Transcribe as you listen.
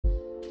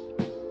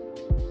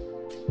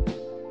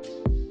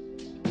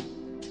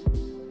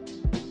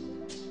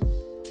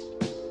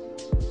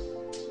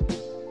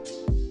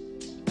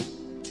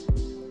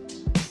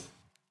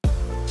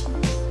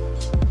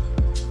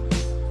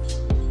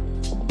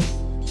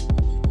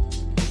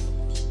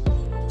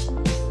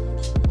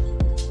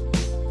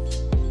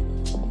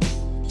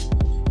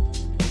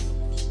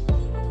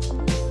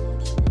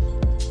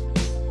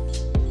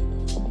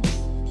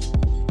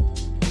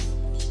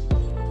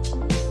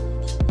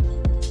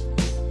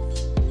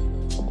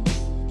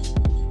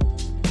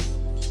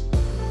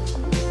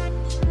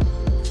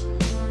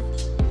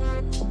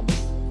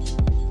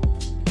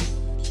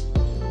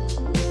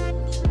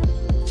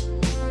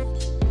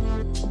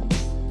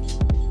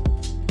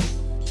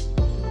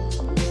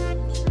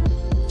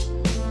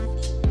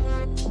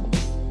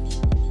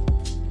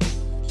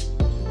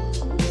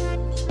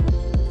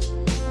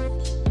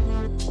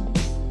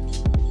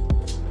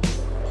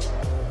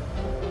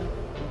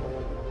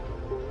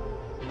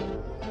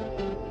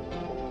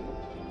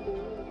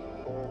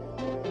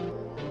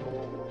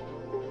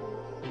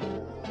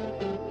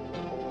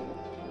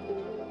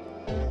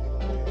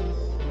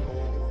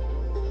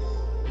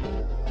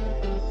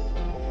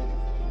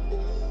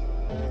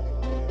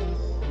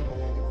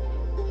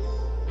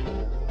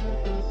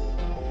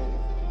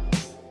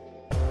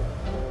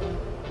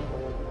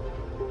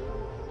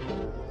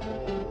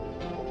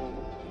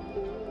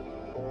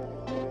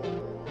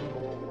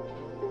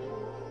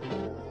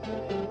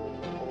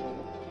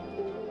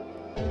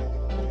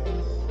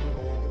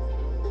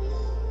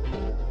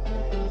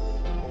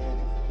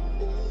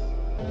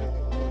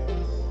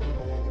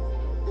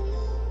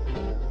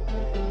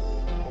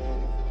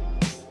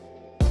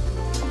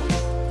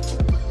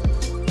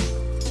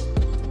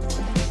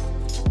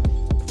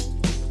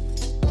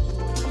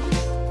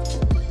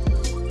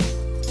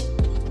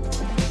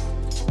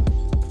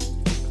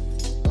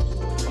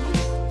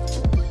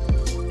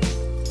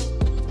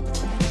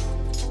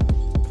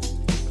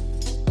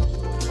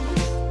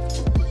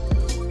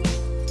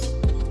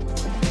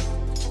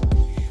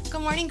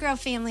Good morning, Grove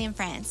family and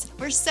friends.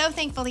 We're so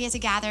thankful to get to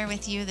gather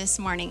with you this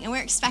morning, and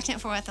we're expectant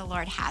for what the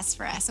Lord has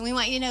for us. And we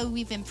want you to know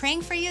we've been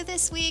praying for you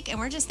this week, and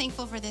we're just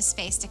thankful for this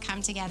space to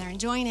come together and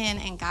join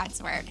in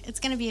God's Word.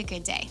 It's going to be a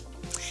good day.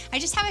 I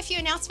just have a few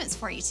announcements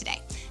for you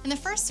today. And the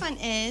first one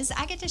is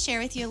I get to share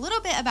with you a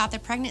little bit about the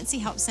Pregnancy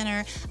Help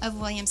Center of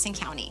Williamson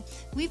County.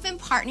 We've been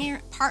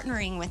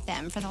partnering with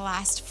them for the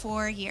last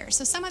 4 years,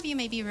 so some of you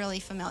may be really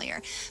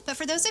familiar. But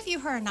for those of you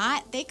who are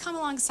not, they come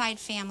alongside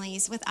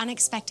families with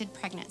unexpected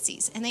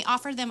pregnancies, and they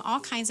offer them all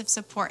kinds of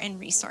support and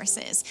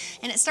resources.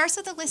 And it starts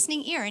with a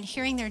listening ear and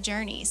hearing their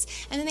journeys.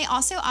 And then they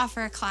also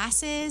offer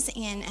classes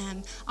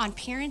on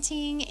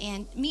parenting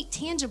and meet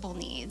tangible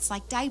needs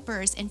like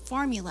diapers and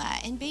formula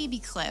and baby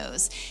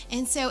clothes.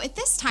 And so at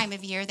this time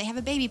of year, they have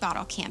a baby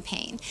bottle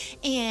campaign.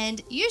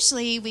 And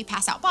usually we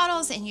pass out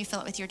bottles and you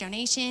fill it with your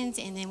donations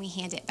and then we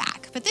hand it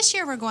back. But this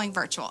year we're going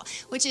virtual,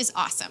 which is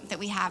awesome that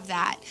we have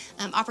that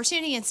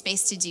opportunity and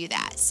space to do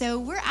that. So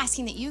we're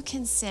asking that you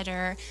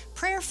consider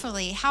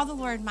prayerfully how the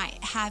Lord might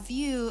have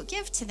you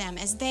give to them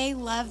as they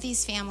love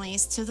these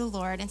families to the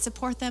Lord and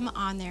support them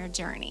on their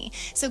journey.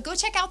 So go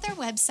check out their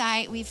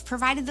website. We've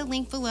provided the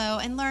link below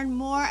and learn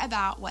more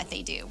about what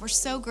they do. We're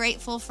so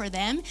grateful for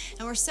them,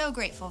 and we're so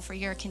grateful for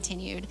your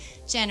continued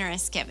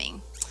generous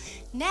giving.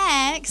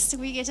 Next,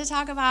 we get to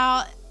talk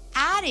about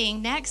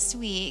adding next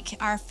week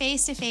our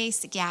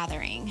face-to-face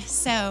gathering.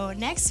 So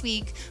next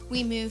week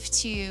we move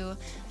to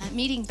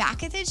meeting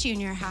back at the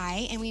junior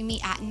high, and we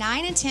meet at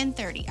 9 and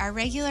 10:30, our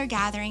regular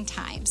gathering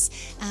times.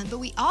 But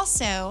we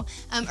also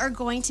are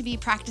going to be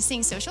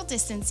practicing social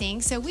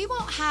distancing. So we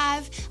won't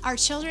have our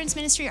children's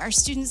ministry, our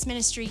students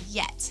ministry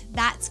yet.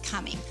 That's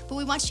coming. But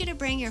we want you to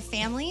bring your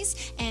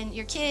families and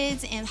your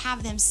kids and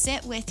have them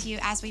sit with you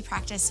as we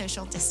practice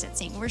social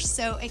distancing. We're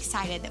so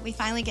excited that we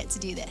finally get to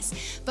do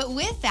this. But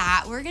with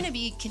that, we're going to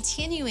be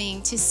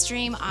continuing to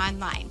stream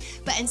online.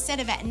 But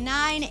instead of at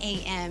 9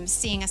 a.m.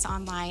 seeing us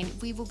online,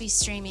 we will be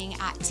streaming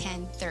at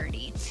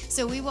 10:30.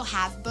 So we will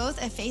have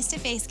both a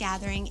face-to-face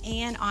gathering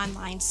and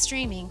online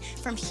streaming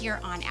from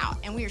here on out.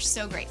 And we are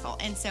so grateful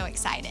and so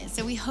excited.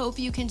 So we hope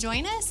you can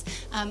join us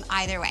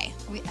either way.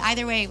 We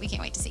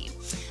can't wait to see you.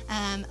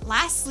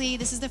 Lastly,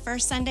 this is the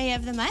first Sunday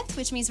of the month,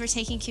 which means we're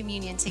taking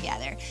communion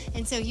together.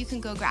 And so you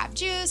can go grab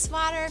juice,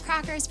 water,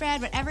 crackers,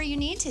 bread, whatever you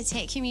need to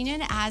take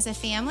communion as a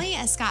family,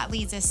 as Scott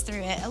leads us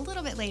through it a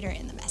little bit later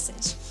in the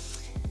message.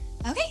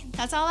 Okay,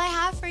 that's all I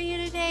have for you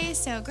today.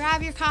 So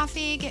grab your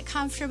coffee, get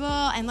comfortable,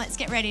 and let's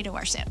get ready to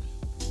worship.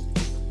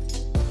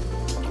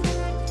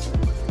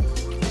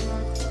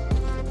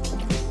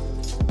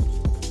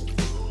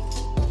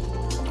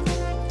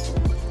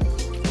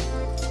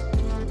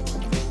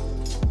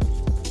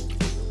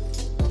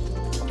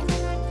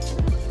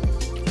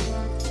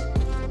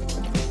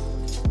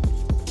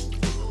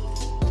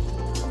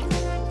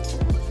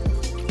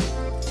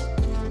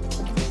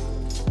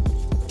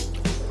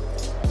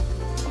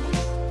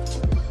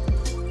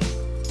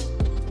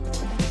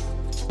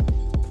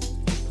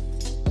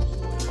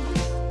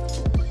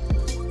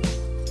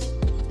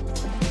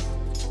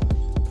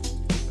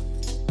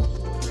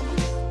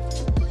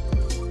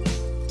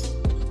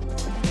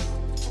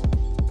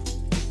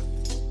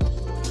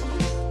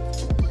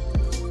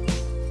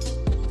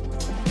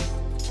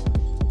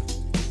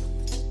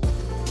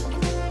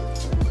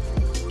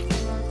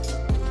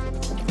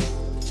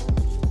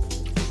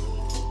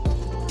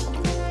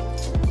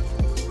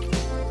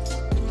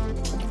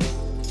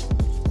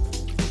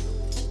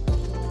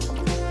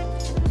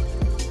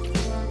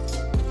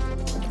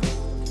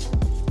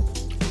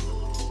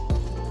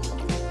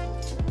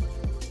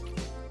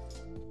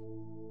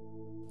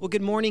 Well,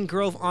 good morning,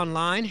 Grove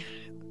Online.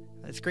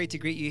 It's great to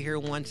greet you here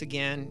once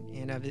again.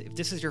 And if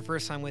this is your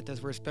first time with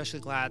us, we're especially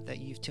glad that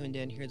you've tuned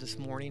in here this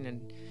morning.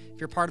 And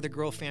if you're part of the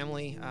Grove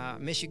family,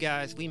 miss you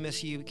guys. We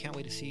miss you. We can't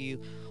wait to see you,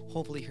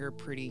 hopefully here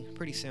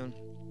pretty soon.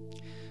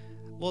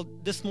 Well,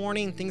 this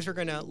morning, things are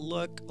going to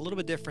look a little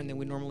bit different than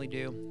we normally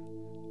do.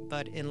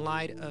 But in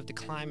light of the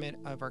climate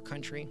of our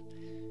country,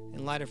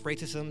 in light of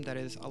racism that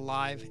is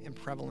alive and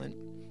prevalent,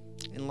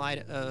 in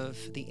light of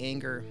the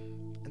anger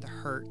and the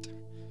hurt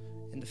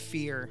and the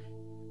fear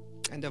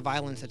and the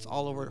violence that's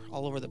all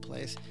over the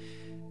place,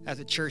 as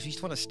a church, we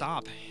just want to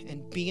stop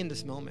and be in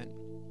this moment.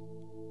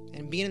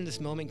 And being in this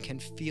moment can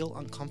feel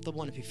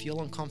uncomfortable, and if you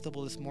feel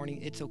uncomfortable this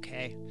morning, it's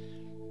okay.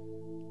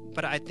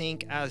 But I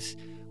think as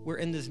we're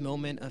in this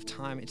moment of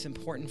time, it's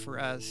important for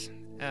us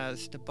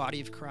as the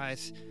body of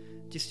Christ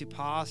just to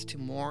pause, to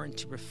mourn,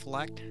 to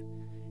reflect,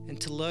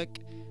 and to look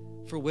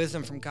for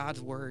wisdom from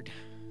God's word,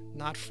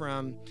 not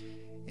from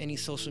any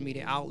social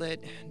media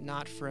outlet,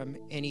 not from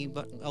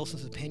anyone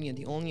else's opinion.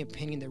 The only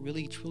opinion that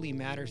really truly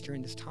matters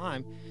during this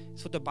time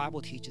is what the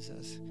Bible teaches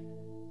us.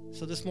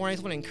 So this morning I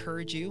just want to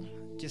encourage you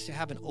just to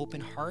have an open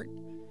heart,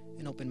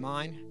 an open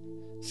mind.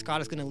 Scott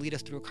is going to lead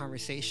us through a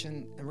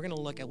conversation, and we're going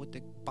to look at what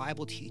the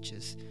Bible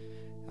teaches.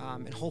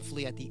 And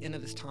hopefully at the end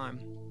of this time,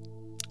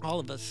 all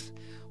of us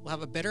will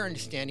have a better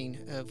understanding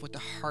of what the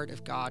heart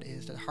of God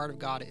is. The heart of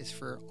God is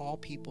for all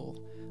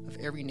people of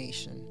every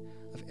nation,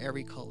 of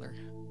every color,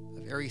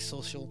 of every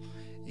social,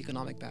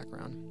 economic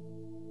background.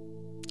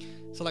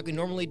 So like we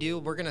normally do,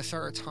 we're going to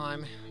start our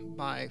time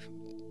by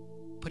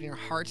putting our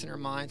hearts and our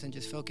minds and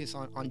just focus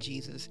on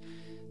Jesus.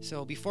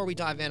 So before we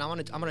dive in, I'm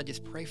gonna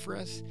just pray for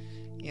us.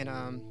 And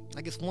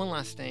I guess one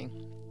last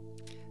thing,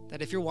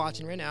 that if you're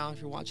watching right now,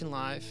 if you're watching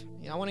live,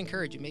 I want to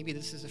encourage you. Maybe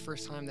this is the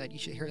first time that you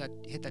should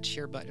hit that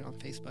share button on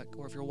Facebook.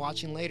 Or if you're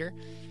watching later,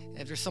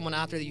 if there's someone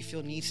out there that you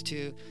feel needs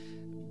to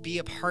be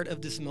a part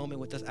of this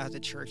moment with us as a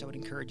church, I would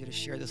encourage you to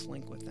share this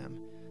link with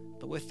them.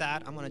 But with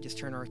that, I'm going to just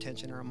turn our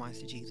attention and our minds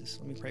to Jesus.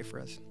 Let me pray for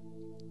us.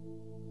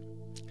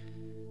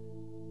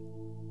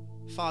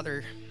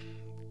 Father,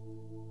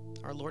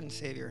 our Lord and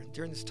Savior,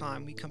 during this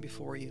time, we come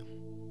before you.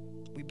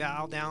 We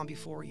bow down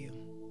before you.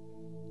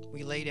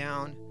 We lay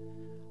down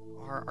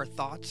our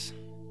thoughts,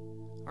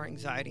 our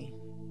anxiety,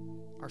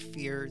 our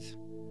fears,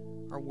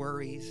 our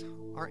worries,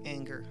 our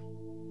anger.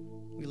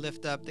 We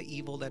lift up the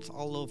evil that's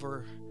all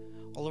over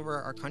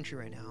our country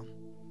right now.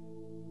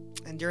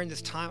 And during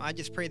this time, I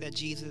just pray that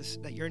Jesus,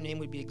 that your name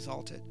would be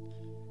exalted.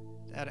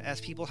 That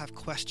as people have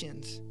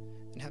questions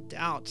and have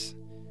doubts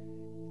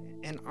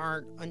and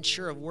aren't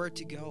unsure of where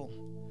to go,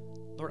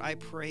 Lord, I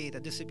pray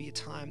that this would be a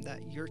time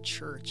that your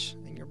church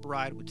and your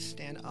bride would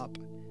stand up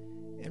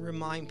and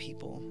remind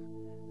people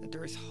that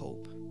there is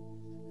hope,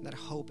 and that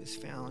hope is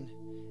found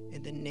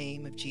in the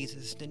name of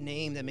Jesus, the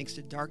name that makes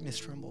the darkness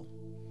tremble,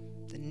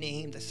 the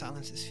name that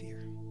silences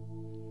fear.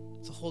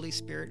 So Holy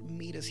Spirit,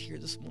 meet us here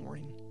this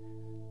morning.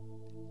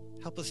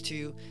 Help us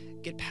to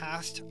get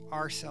past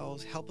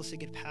ourselves. Help us to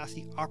get past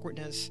the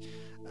awkwardness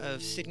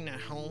of sitting at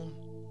home,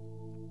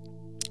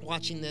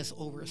 watching this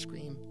over a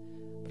screen.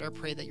 But I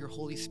pray that your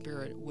Holy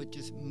Spirit would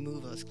just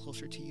move us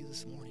closer to you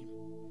this morning.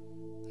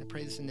 I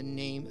pray this in the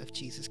name of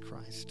Jesus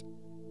Christ.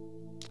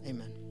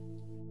 Amen.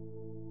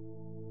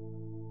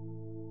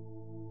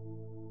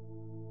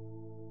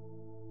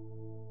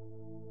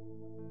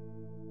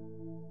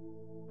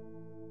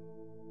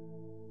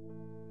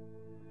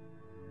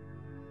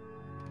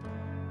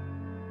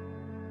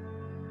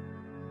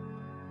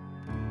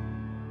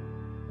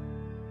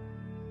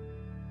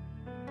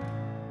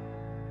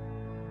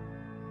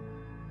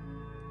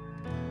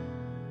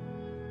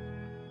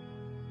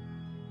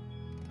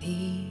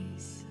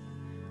 Peace,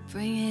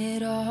 bring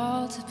it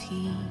all to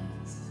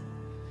peace.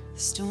 The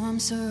storm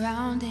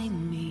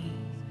surrounding me,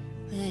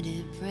 let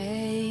it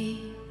break.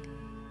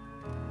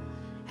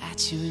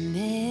 At your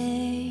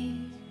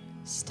name,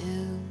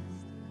 still,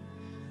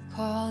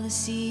 call the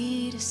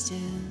sea to still,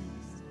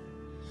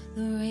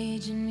 the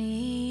rage in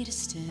me to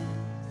still,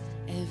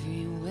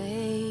 every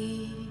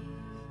wave.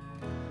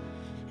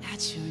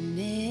 At your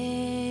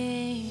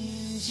name,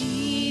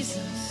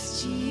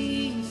 Jesus,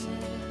 Jesus,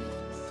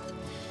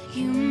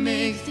 you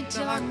make the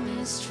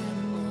darkness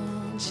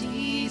tremble.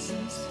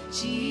 Jesus,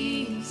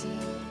 Jesus,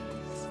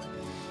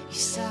 you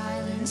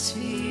silence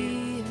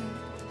fear.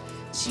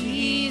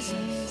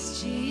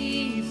 Jesus,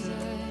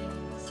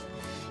 Jesus,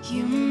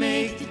 you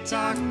make the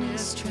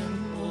darkness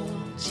tremble.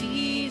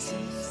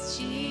 Jesus,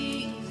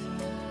 Jesus,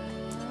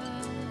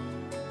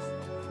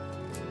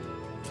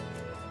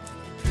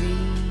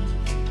 breathe,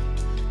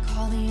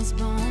 call these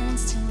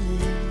bones to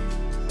live,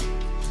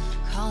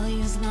 call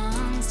these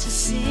lungs to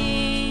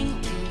sing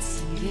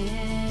once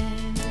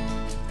again.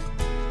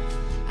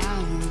 I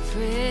will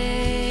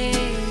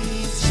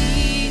praise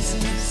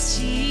Jesus,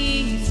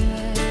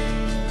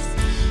 Jesus,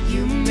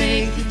 you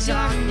make the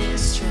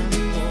darkness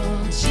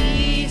tremble.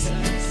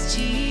 Jesus,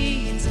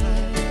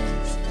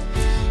 Jesus,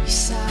 you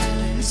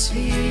silence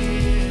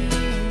fear.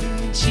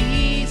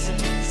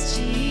 Jesus,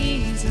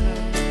 Jesus,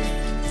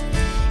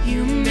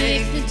 you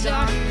make the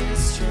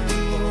darkness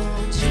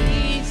tremble.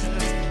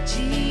 Jesus,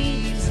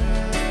 Jesus,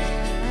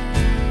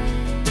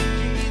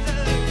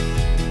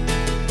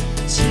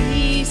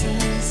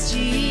 Jesus,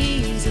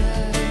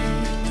 Jesus,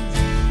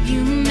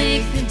 you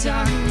make the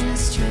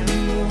darkness tremble.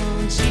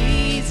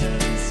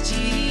 Jesus,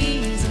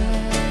 Jesus,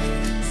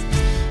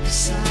 you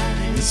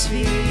silence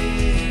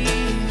fear.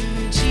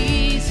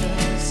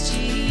 Jesus,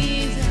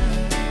 Jesus,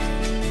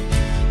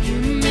 you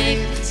make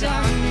the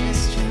darkness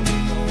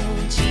tremble.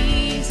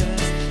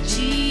 Jesus,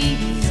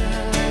 Jesus,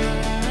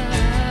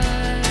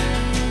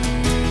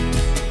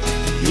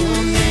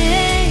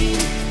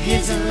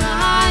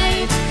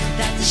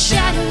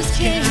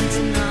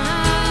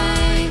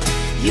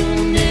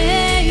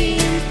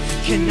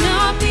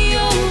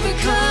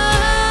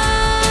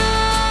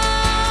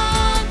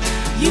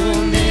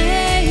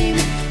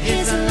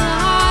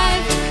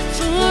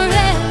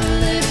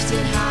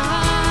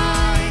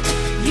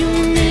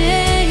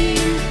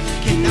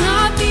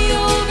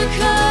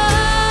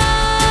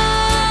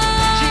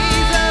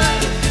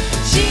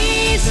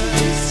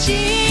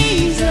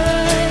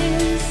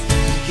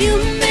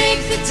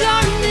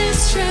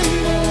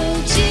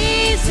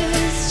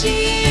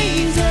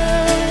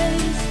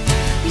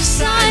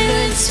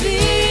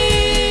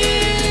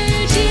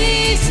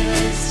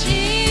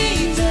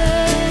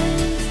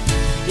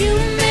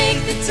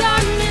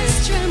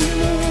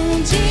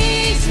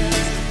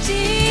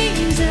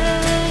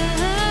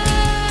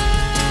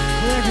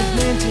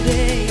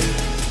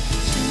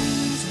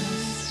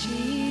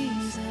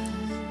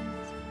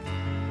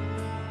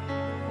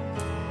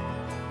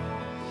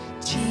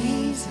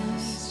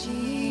 Jesus,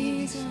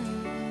 Jesus.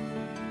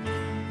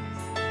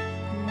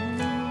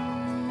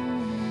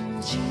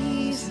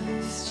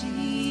 Jesus,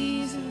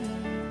 Jesus.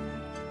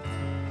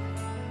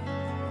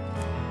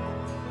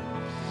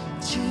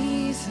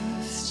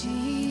 Jesus,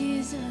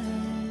 Jesus.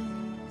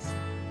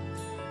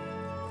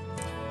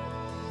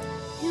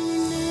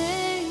 Your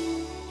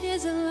name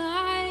is a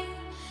light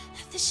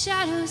that the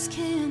shadows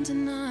can't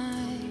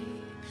deny.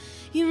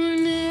 Your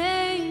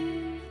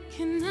name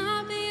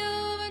cannot be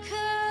overcome.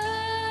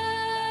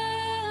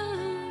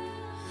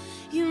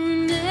 Your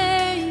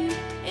name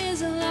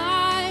is a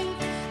light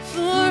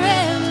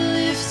forever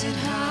lifted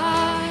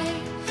high.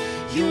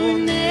 Your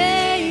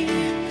name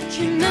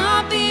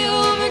cannot be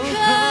overcome.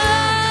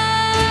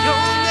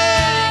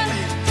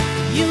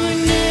 Your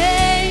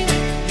name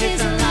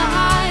is a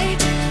light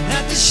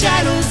that the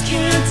shadows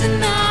can't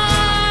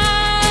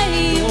deny.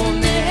 Your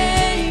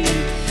name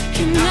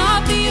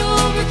cannot be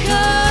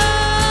overcome.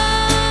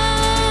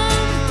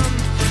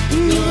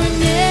 Your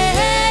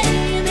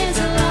name is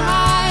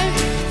alive,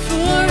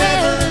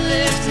 forever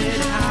lifted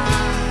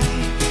high.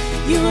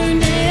 Your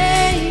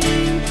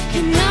name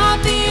cannot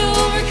be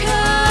overcome.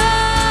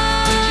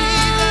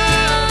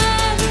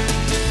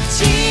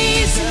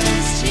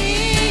 Jesus,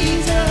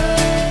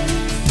 Jesus,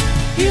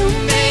 you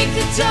make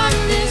the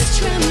darkness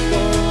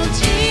tremble.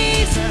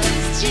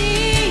 Jesus,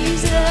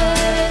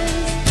 Jesus,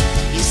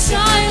 you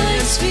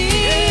silence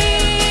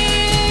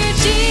fear.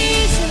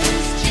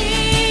 Jesus,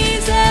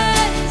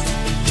 Jesus,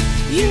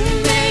 you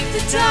make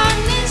the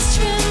darkness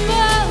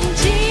tremble.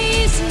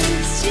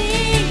 Jesus,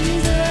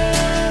 Jesus.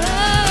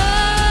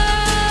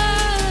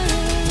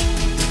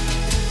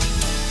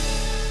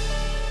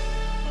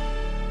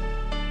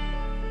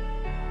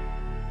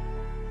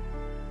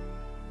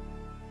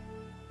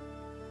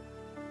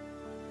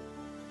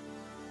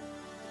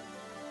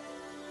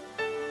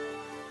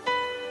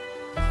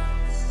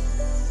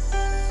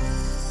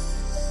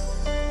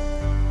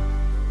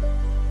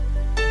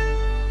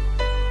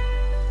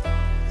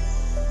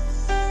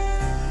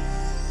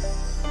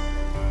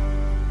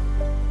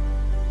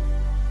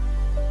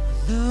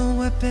 The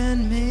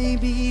weapon may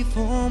be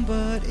formed,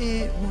 but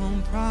it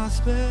won't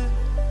prosper.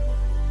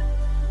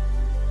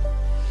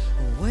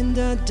 When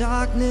the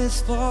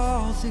darkness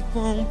falls, it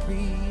won't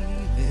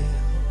prevail.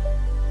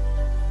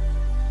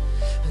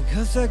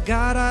 Because the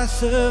God I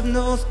serve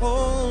knows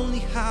only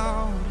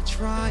how to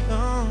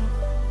triumph.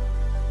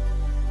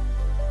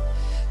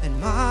 And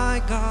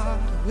my God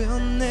will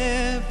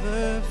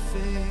never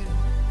fail.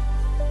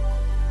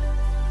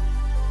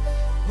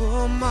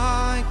 Oh,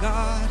 my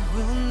God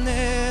will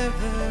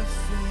never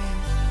fail.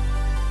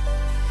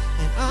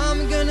 And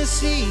I'm gonna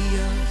see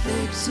a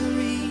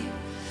victory.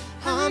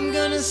 I'm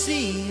gonna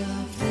see a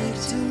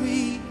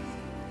victory.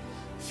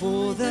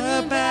 For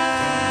the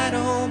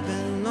battle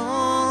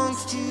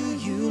belongs to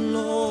you,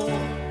 Lord.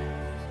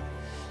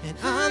 And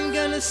I'm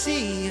gonna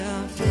see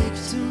a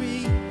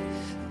victory.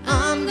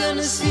 I'm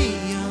gonna see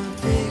a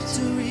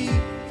victory.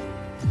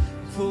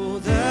 For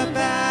the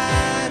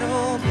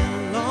battle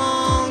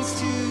belongs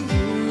to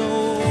you,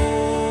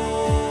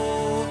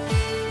 Lord.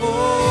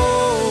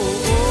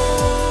 Oh, oh,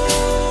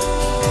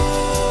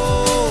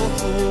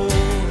 oh, oh.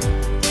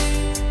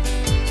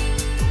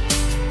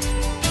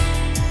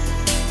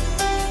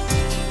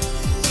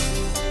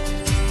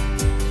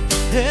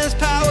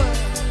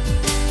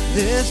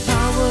 There's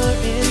power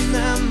in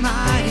the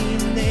mighty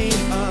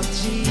name of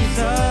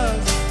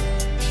Jesus.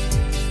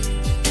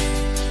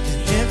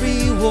 And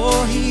every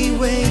war he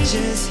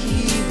wages,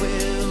 he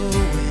will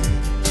win.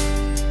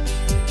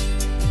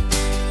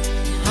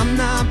 I'm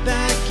not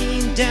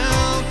backing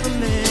down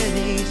from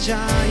any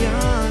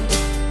giant.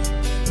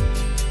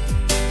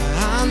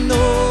 I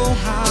know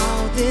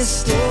how this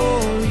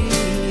story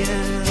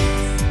ends.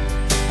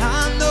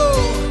 I know,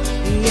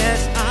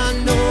 yes, I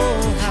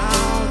know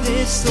how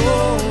this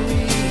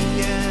story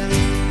ends.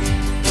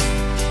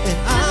 And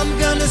I'm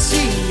gonna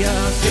see a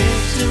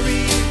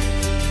victory.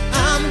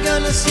 I'm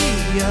gonna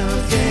see a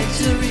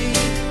victory.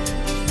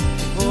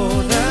 For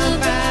the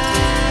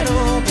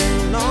battle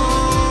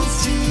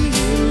belongs to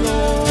you,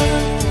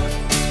 Lord.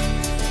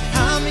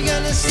 I'm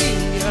gonna see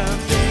a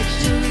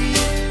victory.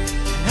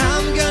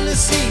 I'm gonna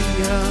see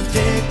a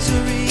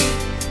victory.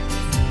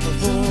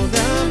 For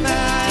the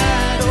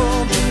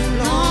battle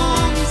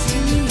belongs to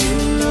you,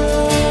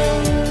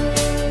 Lord.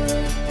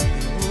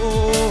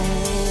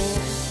 Oh.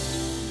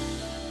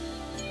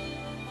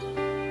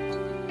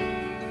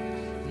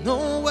 No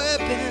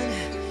weapon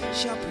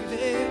shall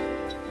prevail.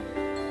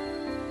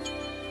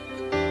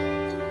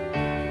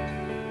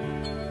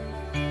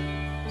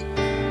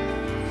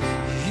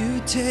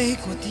 You take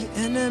what the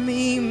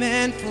enemy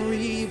meant for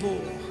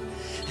evil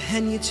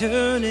and you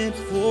turn it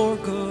for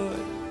good.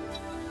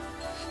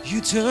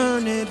 You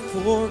turn it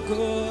for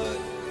good.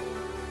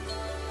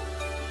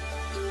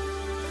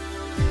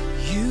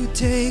 You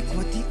take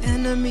what the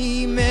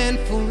enemy meant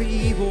for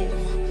evil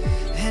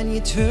and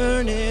you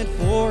turn it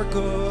for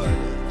good.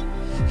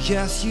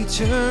 Yes, you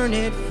turn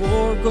it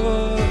for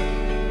good.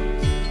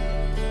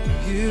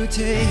 You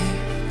take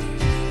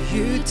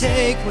You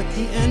take what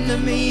the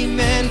enemy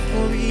meant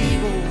for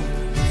evil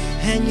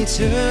and you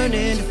turn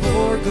it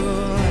for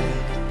good.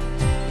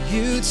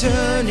 You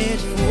turn it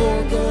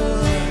for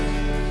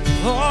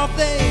good. All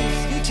things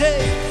you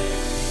take.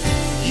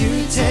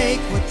 You take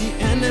what the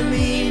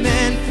enemy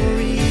meant for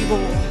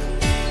evil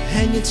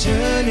and you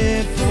turn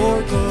it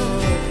for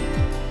good.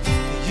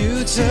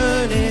 You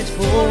turn it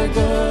for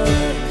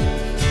good.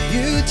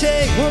 You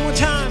take, one more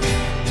time.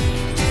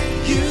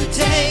 You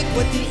take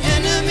what the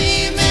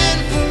enemy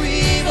meant for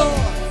evil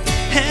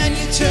and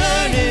you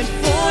turn it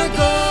for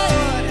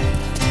good.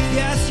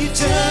 Yes, you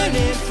turn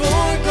it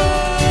for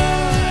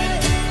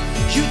good.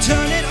 You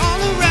turn it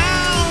all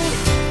around.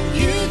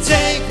 You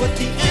take what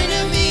the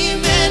enemy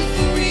meant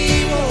for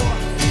evil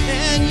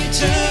and you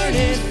turn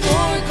it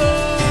for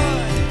good.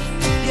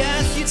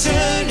 Yes, you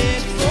turn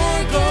it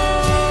for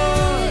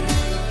good.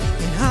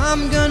 And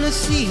I'm gonna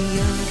see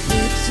a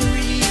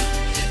victory.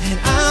 And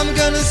I'm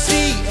gonna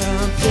see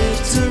a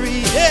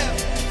victory. Yeah.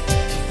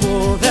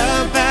 For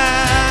the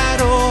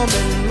battle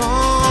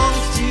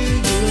belongs to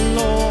you,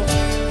 Lord.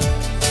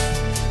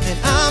 And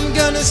I'm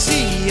gonna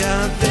see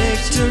a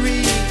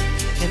victory.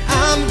 And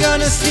I'm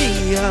gonna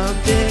see a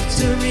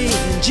victory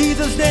in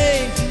Jesus'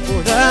 name.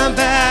 For the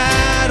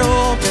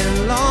battle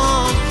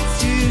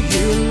belongs to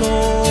you,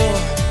 Lord.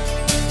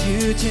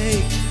 You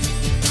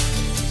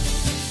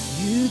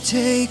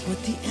take what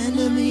the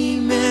enemy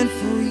meant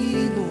for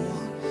evil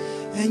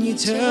and you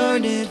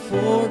turn it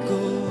for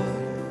good.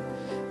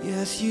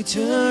 Yes, you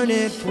turn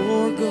it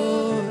for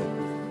good.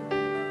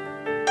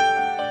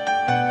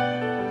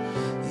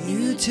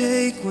 You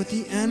take what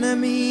the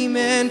enemy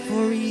meant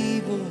for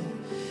evil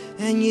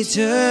and you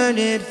turn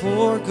it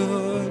for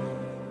good.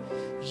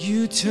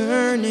 You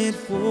turn it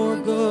for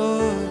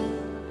good.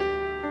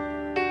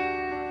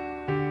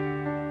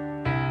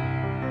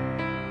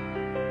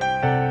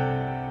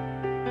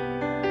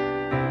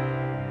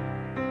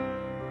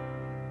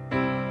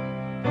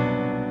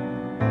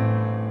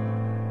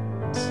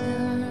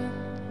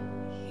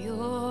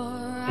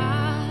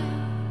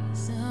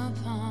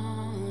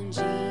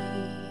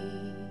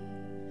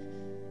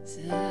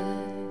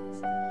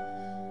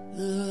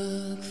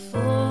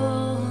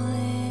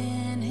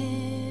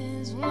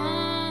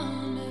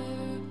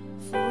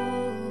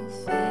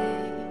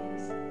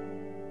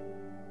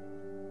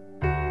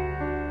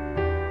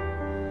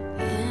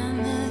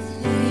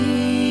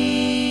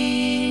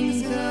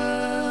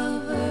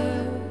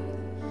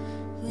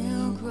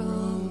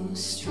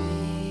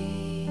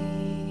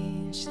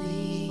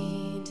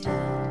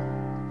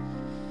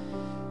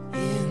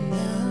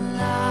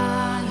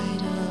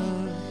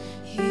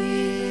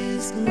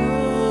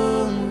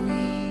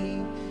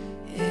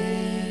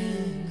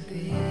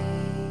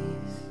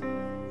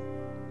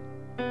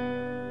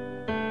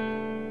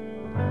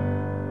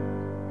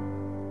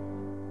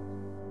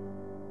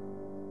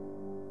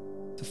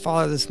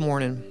 Father, this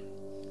morning,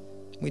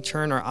 we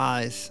turn our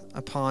eyes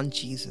upon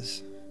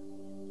Jesus,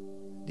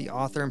 the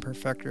author and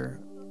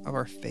perfecter of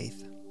our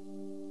faith.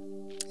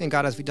 And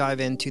God, as we dive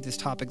into this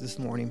topic this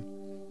morning,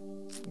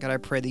 God, I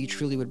pray that you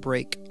truly would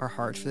break our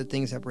hearts for the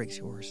things that breaks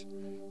yours.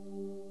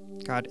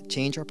 God,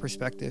 change our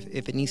perspective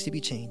if it needs to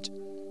be changed.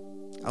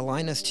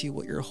 Align us to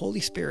what your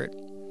Holy Spirit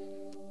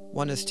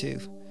wants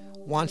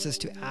us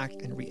to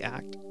act and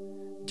react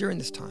during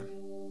this time.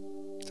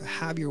 So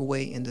have your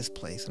way in this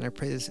place. And I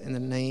pray this in the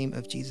name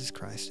of Jesus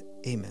Christ.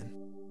 Amen.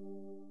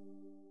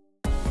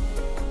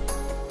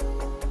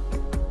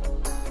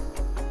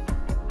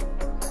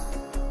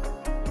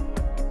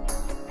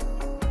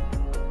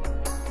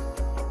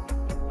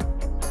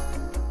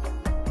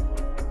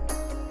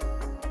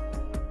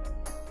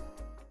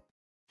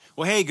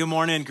 Well, hey, good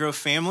morning, Grove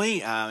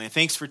family, and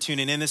thanks for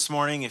tuning in this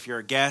morning. If you're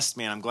a guest,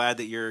 man, I'm glad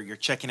that you're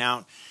checking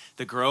out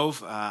the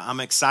Grove. I'm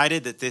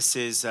excited that this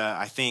is,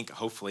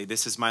 hopefully,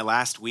 this is my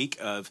last week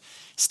of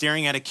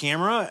staring at a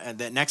camera, and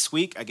that next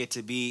week I get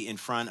to be in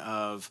front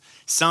of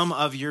some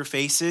of your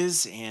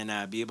faces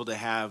and be able to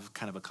have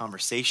kind of a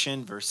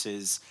conversation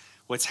versus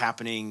what's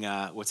happening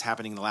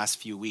the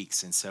last few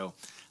weeks. And so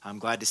I'm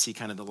glad to see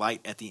kind of the light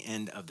at the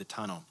end of the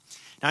tunnel.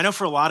 Now, I know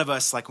for a lot of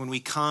us, like when we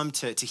come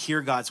to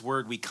hear God's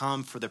word, we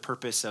come for the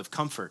purpose of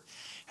comfort.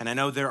 And I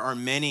know there are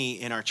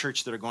many in our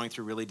church that are going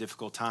through really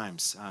difficult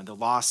times. The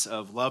loss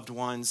of loved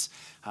ones,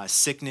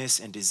 sickness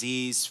and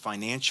disease,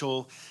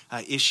 financial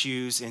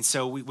issues. And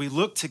so we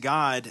look to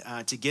God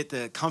to get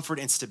the comfort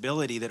and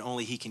stability that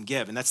only he can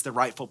give. And that's the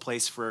rightful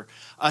place for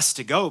us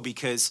to go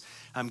because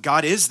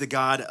God is the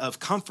God of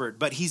comfort,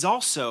 but he's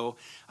also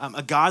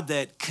a God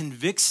that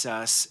convicts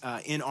us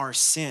in our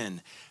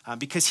sin.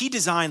 Because he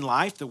designed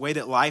life the way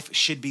that life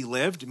should be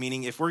lived,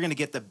 meaning if we're going to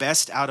get the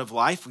best out of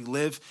life, we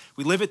live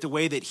it the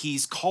way that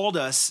he's called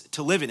us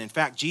to live it. In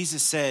fact,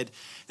 Jesus said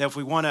that if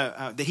we want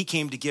to, that he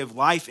came to give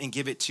life and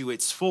give it to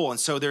its full. And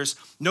so there's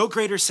no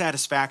greater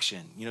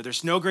satisfaction.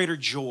 There's no greater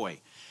joy.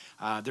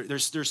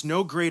 There's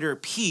no greater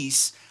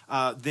peace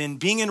than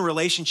being in a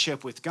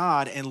relationship with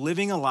God and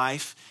living a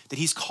life that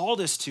he's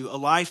called us to, a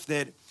life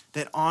that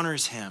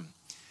honors him.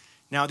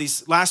 Now,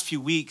 these last few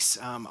weeks,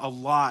 a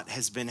lot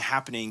has been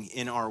happening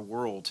in our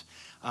world.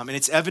 And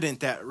it's evident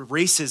that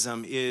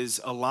racism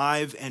is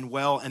alive and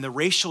well, and the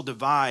racial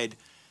divide,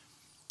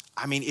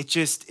 I mean, it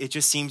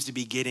just seems to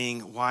be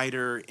getting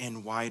wider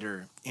and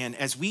wider. And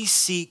as we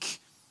seek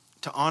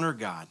to honor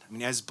God, I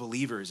mean, as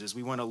believers, as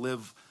we want to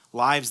live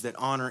lives that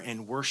honor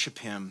and worship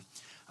him,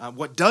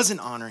 what doesn't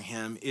honor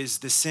him is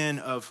the sin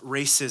of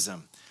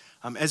racism,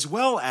 as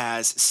well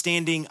as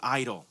standing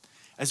idle,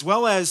 as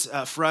well as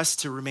for us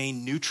to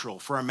remain neutral,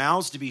 for our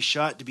mouths to be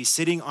shut, to be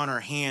sitting on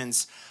our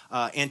hands,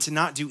 and to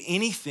not do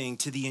anything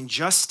to the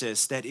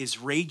injustice that is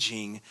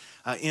raging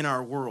in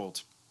our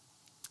world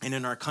and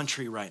in our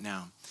country right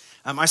now.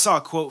 I saw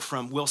a quote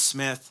from Will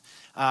Smith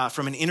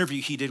from an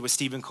interview he did with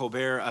Stephen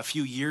Colbert a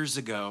few years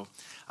ago,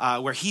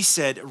 where he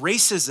said,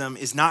 racism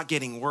is not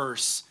getting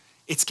worse,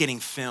 it's getting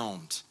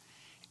filmed.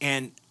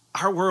 And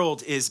our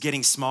world is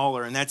getting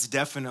smaller, and that's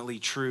definitely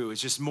true.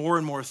 It's just more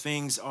and more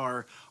things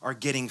are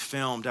getting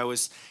filmed. I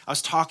was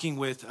talking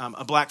with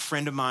a black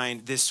friend of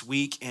mine this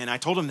week, and I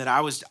told him that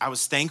I was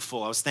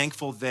thankful. I was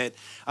thankful that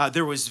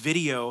there was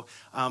video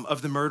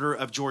of the murder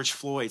of George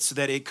Floyd, so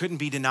that it couldn't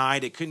be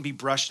denied, it couldn't be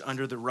brushed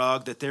under the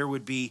rug, that there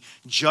would be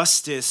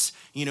justice,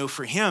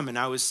 for him. And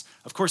I was,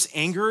 of course,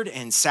 angered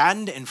and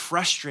saddened and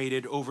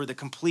frustrated over the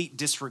complete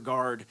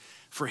disregard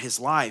for his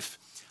life.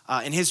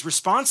 And his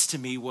response to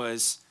me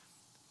was,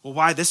 well,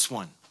 why this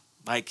one?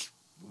 Like,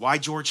 why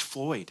George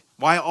Floyd?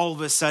 Why all of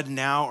a sudden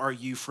now are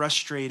you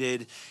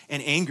frustrated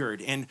and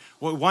angered? And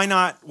why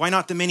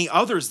not the many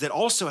others that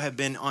also have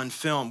been on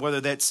film,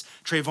 whether that's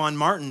Trayvon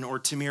Martin or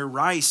Tamir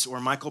Rice or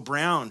Michael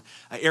Brown,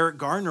 Eric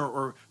Garner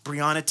or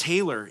Breonna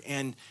Taylor?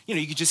 And,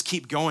 you could just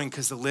keep going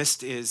because the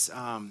list is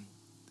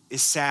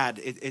sad.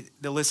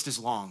 The list is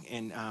long,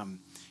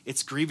 and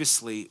it's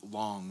grievously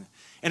long.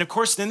 And, of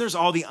course, then there's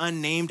all the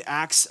unnamed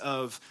acts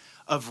of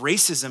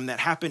racism that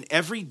happen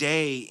every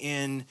day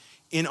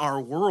in our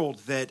world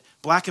that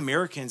Black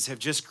Americans have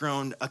just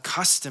grown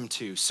accustomed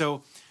to.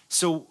 So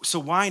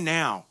why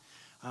now?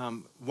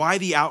 Why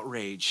the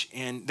outrage?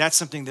 And that's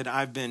something that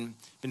I've been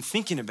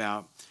thinking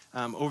about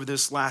over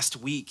this last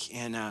week.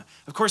 And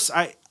of course,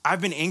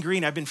 I've been angry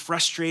and I've been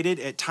frustrated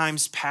at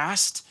times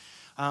past.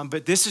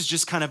 But this is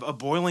just kind of a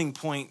boiling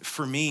point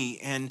for me.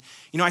 And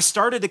I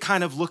started to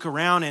kind of look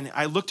around, and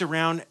I looked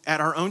around at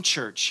our own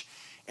church.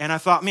 And I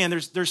thought, man,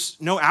 there's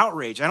no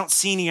outrage. I don't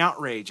see any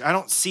outrage. I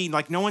don't see,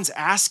 no one's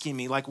asking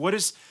me, what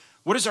is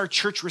our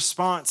church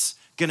response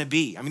going to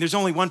be? I mean, there's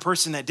only one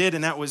person that did,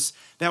 and that was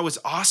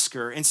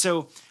Oscar. And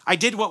so I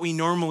did what we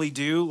normally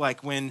do,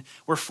 when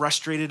we're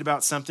frustrated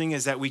about something,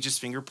 is that we just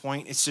finger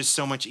point. It's just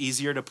so much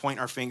easier to point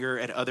our finger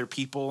at other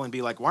people and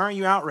be like, why aren't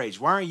you outraged?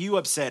 Why aren't you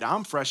upset?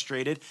 I'm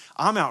frustrated.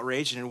 I'm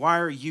outraged. And why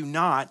are you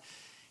not?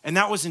 And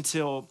that was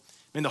until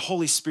the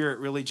Holy Spirit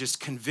really just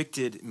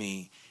convicted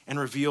me and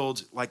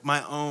revealed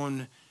my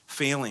own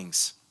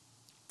failings.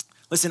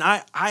 Listen,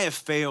 I have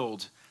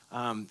failed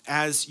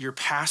as your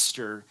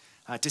pastor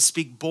to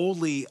speak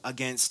boldly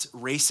against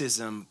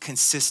racism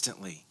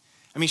consistently.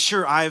 I mean,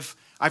 sure, I've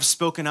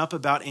spoken up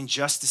about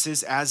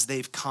injustices as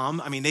they've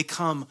come. I mean, they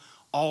come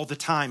all the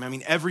time. I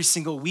mean, every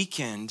single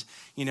weekend,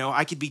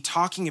 I could be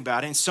talking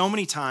about it, and so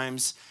many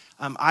times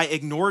I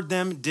ignored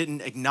them,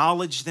 didn't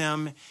acknowledge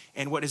them,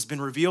 and what has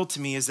been revealed to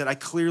me is that I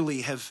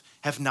clearly have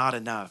not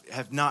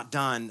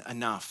done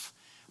enough.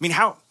 I mean,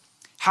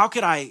 how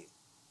could I,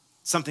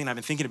 something I've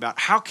been thinking about,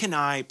 how can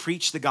I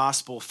preach the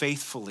gospel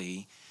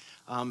faithfully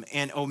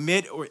and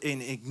omit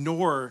and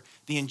ignore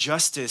the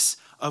injustice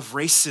of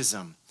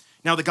racism?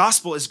 Now, the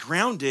gospel is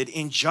grounded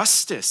in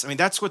justice. I mean,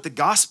 that's what the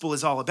gospel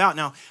is all about.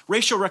 Now,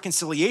 racial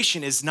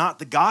reconciliation is not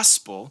the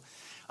gospel.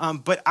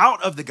 But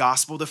out of the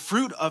gospel, the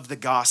fruit of the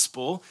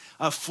gospel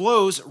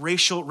flows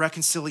racial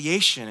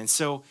reconciliation. And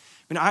so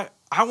I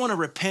want to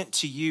repent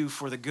to you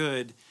for the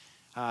good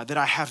that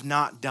I have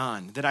not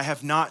done, that I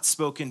have not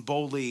spoken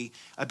boldly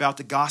about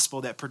the gospel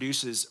that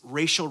produces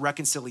racial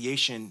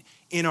reconciliation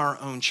in our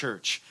own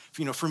church.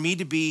 For me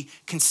to be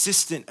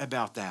consistent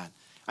about that.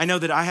 I know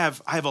that I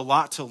have a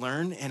lot to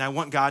learn, and I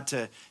want God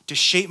to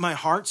shape my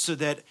heart so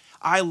that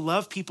I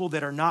love people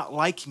that are not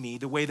like me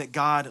the way that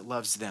God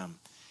loves them.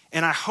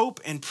 And I hope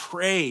and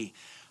pray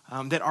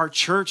that our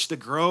church, the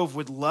Grove,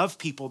 would love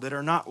people that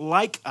are not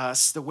like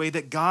us the way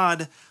that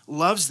God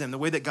loves them, the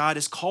way that God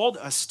has called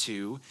us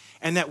to,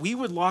 and that we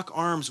would lock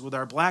arms with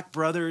our Black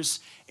brothers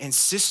and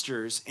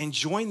sisters and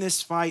join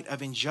this fight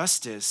of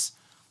injustice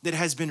that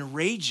has been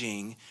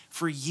raging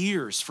for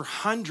years, for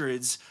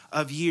hundreds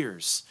of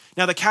years.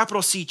 Now, the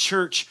capital C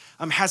Church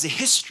has a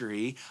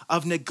history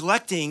of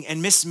neglecting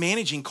and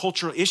mismanaging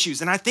cultural issues,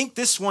 and I think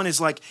this one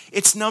is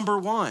it's number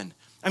one.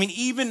 I mean,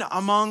 even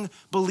among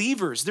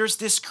believers, there's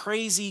this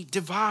crazy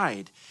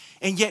divide.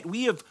 And yet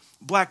we have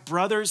Black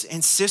brothers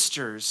and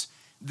sisters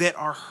that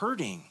are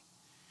hurting.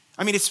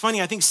 I mean, it's funny.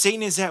 I think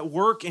Satan is at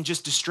work and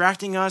just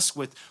distracting us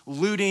with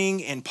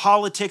looting and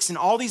politics and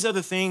all these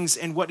other things.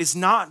 And what is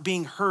not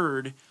being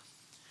heard,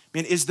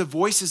 is the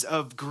voices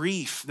of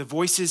grief, the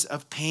voices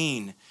of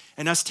pain,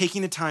 and us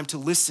taking the time to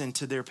listen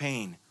to their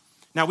pain.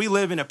 Now, we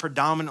live in a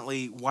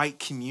predominantly white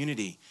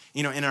community,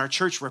 and our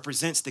church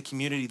represents the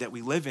community that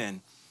we live in.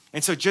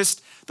 And so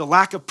just the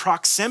lack of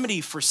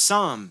proximity for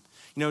some,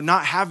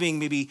 not having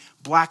maybe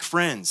black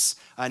friends,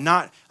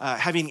 not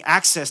having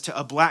access to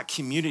a black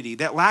community,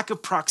 that lack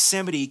of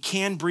proximity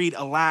can breed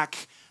a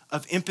lack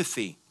of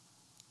empathy.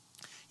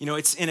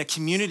 It's in a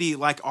community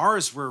like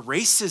ours where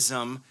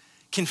racism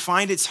can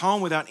find its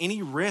home without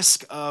any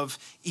risk of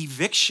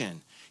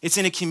eviction. It's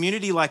in a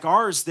community like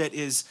ours that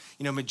is,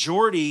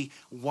 majority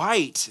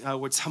white,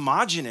 what's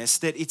homogenous,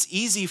 that it's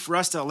easy for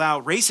us to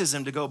allow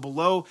racism to go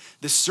below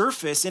the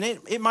surface, and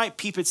it might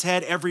peep its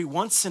head every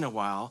once in a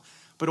while,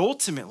 but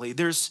ultimately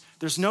there's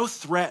no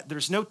threat,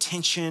 there's no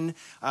tension,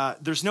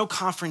 there's no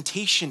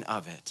confrontation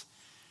of it.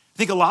 I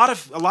think a lot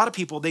of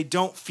people, they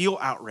don't feel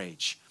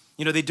outrage.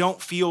 They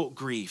don't feel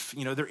grief.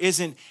 There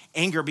isn't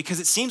anger because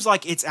it seems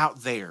like it's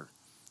out there.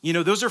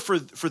 Those are for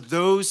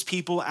those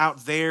people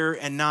out there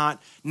and not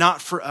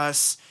for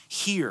us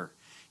here.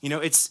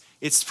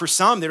 It's for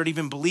some, they don't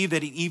even believe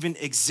that it even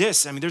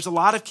exists. I mean, there's a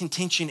lot of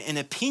contention and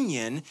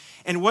opinion.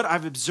 And what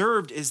I've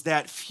observed is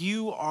that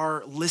few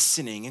are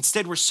listening.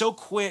 Instead, we're so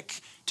quick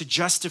to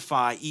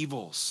justify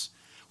evils.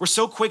 We're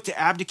so quick to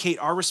abdicate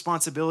our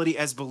responsibility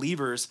as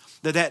believers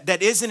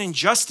that is an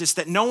injustice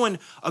that no one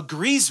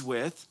agrees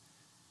with,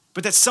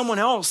 but that someone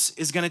else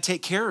is going to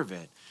take care of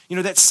it.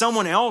 That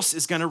someone else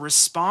is going to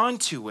respond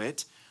to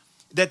it,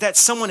 that's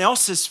someone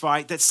else's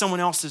fight, that's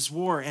someone else's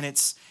war, and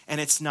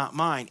it's not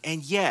mine.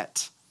 And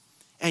yet,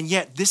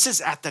 this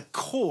is at the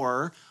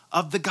core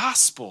of the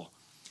gospel.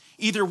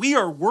 Either we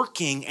are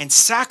working and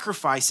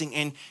sacrificing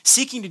and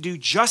seeking to do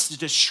justice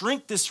to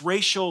shrink this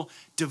racial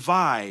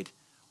divide,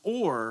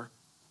 or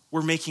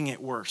we're making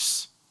it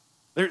worse.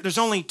 There's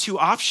only two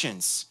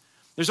options.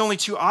 There's only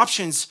two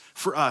options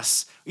for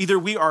us. Either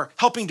we are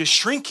helping to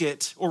shrink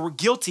it or we're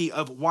guilty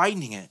of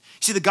widening it.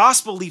 See, the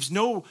gospel leaves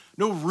no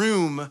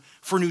room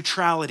for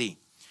neutrality.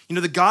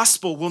 The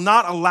gospel will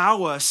not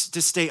allow us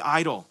to stay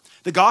idle.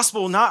 The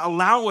gospel will not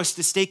allow us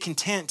to stay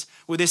content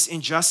with this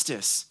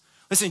injustice.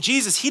 Listen,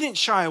 Jesus, he didn't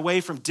shy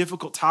away from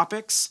difficult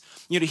topics.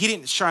 He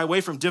didn't shy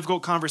away from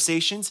difficult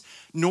conversations,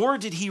 nor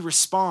did he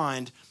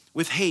respond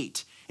with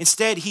hate.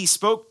 Instead, he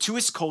spoke to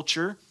his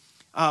culture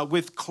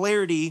with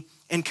clarity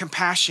and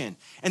compassion.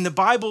 And the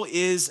Bible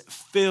is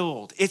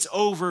filled, it's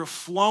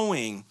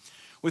overflowing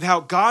with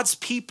how God's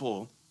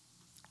people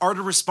are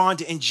to respond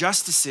to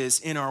injustices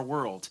in our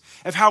world,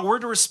 of how we're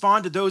to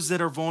respond to those that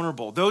are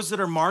vulnerable, those that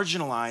are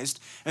marginalized,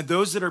 and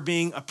those that are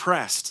being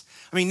oppressed.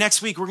 I mean,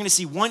 next week, we're going to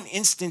see one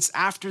instance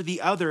after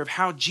the other of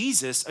how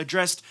Jesus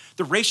addressed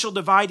the racial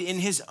divide in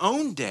his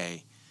own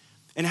day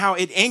and how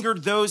it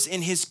angered those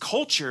in his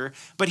culture,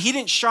 but he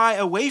didn't shy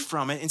away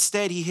from it.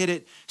 Instead, he hit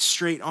it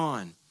straight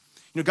on.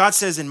 God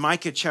says in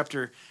Micah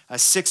chapter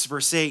 6,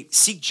 verse 8,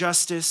 seek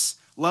justice,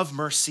 love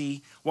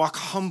mercy, walk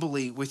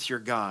humbly with your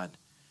God.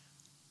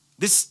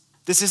 This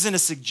isn't a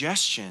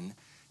suggestion,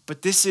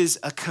 but this is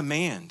a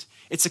command.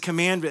 It's a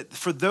command that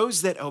for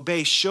those that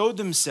obey, show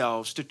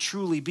themselves to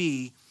truly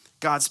be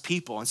God's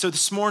people. And so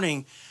this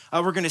morning,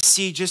 we're going to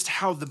see just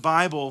how the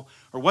Bible,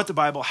 or what the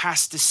Bible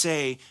has to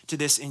say to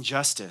this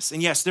injustice.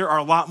 And yes, there are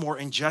a lot more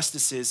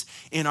injustices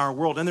in our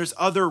world, and there's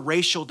other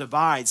racial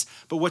divides,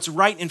 but what's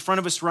right in front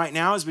of us right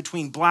now is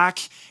between black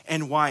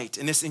and white,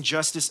 and this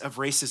injustice of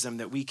racism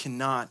that we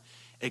cannot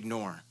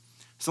ignore.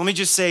 So let me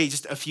just say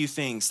just a few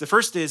things. The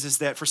first is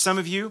that for some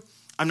of you,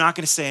 I'm not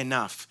going to say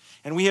enough.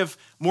 And we have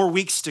more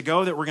weeks to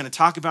go that we're going to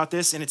talk about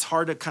this, and it's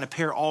hard to kind of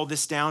pare all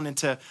this down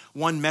into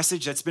one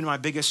message. That's been my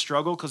biggest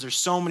struggle because there's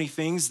so many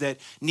things that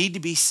need to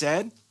be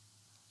said.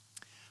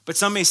 But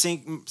some may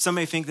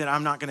think that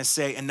I'm not going to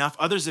say enough.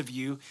 Others of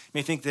you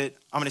may think that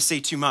I'm going to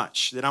say too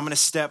much, that I'm going to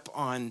step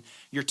on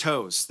your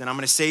toes, that I'm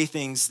going to say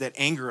things that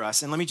anger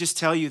us. And let me just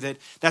tell you that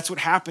that's what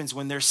happens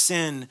when there's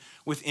sin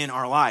within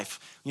our life.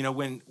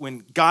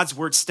 When God's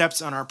word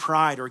steps on our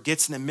pride or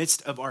gets in the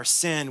midst of our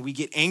sin, we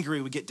get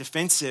angry, we get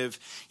defensive.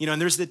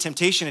 And there's the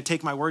temptation to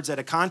take my words out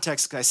of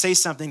context because I say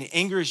something that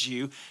angers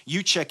you,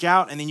 you check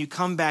out, and then you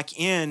come back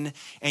in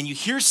and you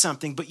hear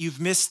something, but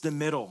you've missed the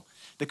middle.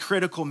 The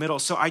critical middle.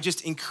 So I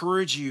just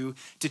encourage you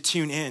to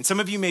tune in. Some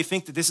of you may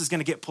think that this is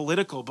going to get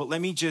political, but let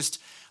me just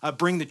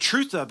bring the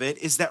truth of it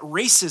is that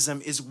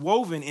racism is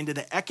woven into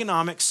the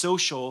economic,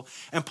 social,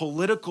 and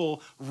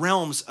political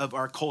realms of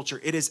our culture.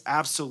 It is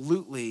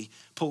absolutely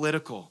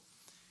political.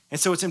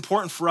 And so it's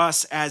important for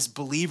us as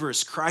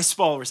believers, Christ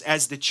followers,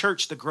 as the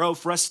church, the Grove,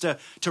 for us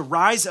to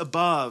rise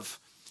above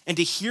and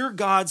to hear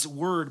God's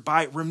word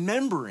by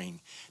remembering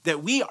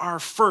that we are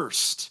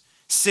first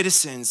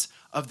citizens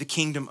of the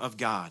kingdom of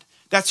God.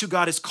 That's who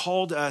God has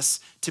called us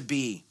to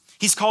be.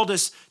 He's called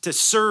us to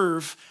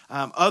serve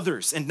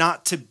others and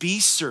not to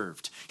be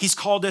served. He's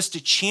called us to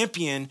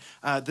champion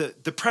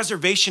the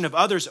preservation of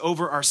others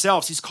over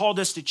ourselves. He's called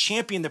us to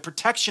champion the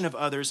protection of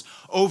others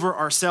over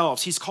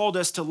ourselves. He's called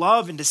us to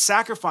love and to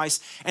sacrifice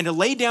and to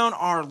lay down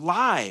our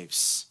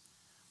lives.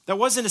 That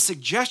wasn't a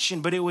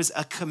suggestion, but it was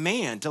a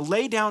command to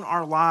lay down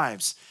our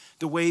lives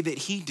the way that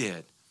he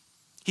did.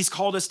 He's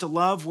called us to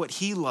love what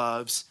he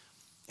loves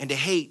and to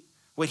hate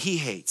what he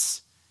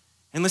hates.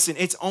 And listen,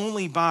 it's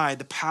only by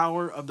the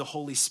power of the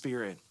Holy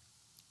Spirit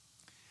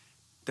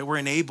that we're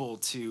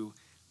enabled to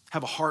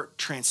have a heart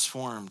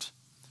transformed,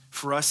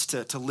 for us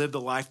to live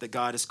the life that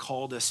God has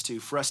called us to,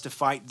 for us to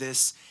fight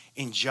this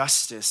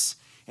injustice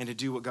and to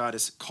do what God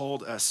has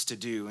called us to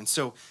do. And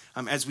so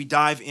as we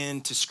dive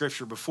into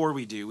Scripture, before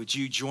we do, would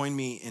you join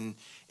me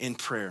in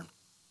prayer?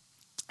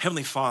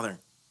 Heavenly Father,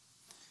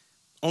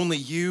 only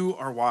you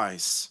are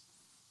wise.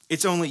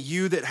 It's only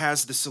you that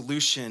has the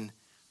solution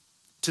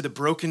to the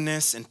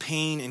brokenness and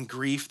pain and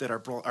grief that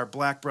our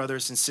black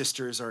brothers and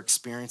sisters are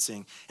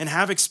experiencing and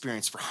have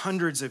experienced for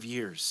hundreds of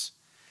years.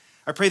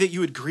 I pray that you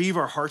would grieve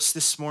our hearts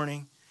this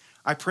morning.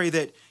 I pray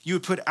that you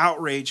would put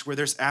outrage where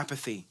there's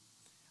apathy.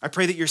 I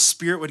pray that your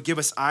Spirit would give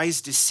us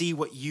eyes to see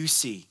what you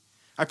see.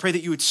 I pray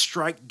that you would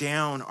strike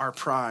down our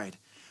pride.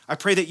 I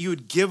pray that you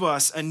would give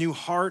us a new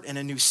heart and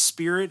a new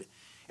spirit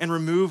and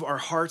remove our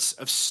hearts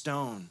of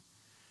stone.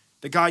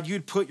 That God,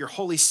 you'd put your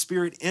Holy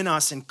Spirit in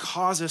us and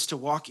cause us to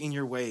walk in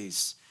your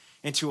ways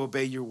and to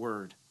obey your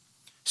word.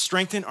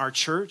 Strengthen our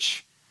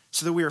church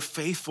so that we are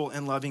faithful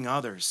in loving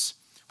others.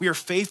 We are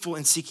faithful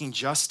in seeking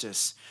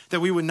justice,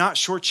 that we would not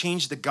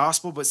shortchange the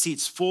gospel, but see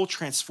its full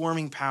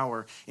transforming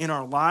power in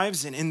our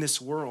lives and in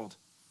this world.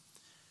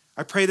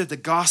 I pray that the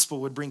gospel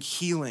would bring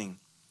healing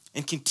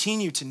and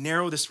continue to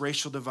narrow this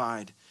racial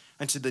divide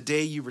until the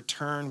day you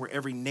return, where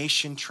every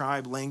nation,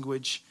 tribe,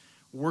 language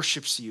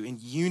worships you in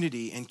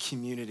unity and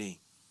community.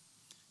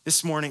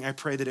 This morning, I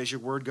pray that as your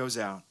word goes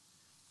out,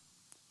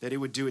 that it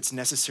would do its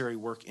necessary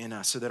work in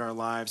us so that our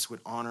lives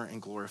would honor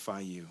and glorify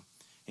you.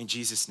 In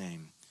Jesus'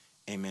 name,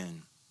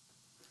 amen.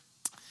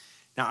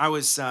 Now, I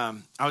was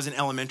in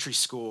elementary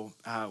school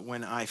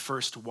when I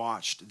first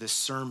watched the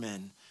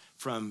sermon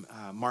from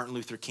Martin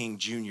Luther King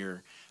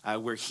Jr.,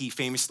 where he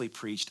famously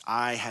preached,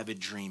 "I have a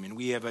dream." And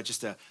we have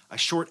just a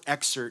short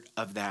excerpt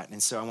of that.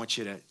 And so I want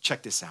you to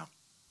check this out.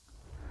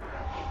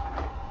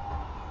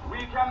 We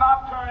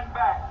cannot turn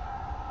back.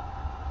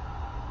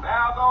 There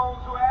are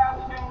those who are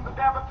asking the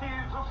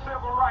devotees of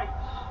civil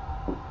rights,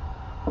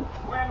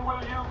 when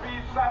will you be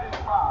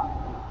satisfied?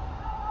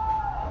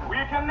 We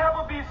can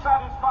never be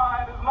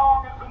satisfied as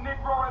long as the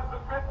Negro is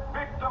the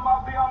victim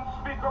of the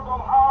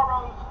unspeakable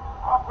horrors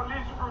of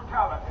police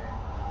brutality.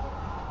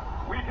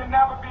 We can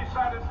never be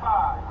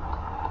satisfied.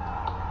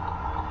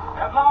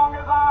 As long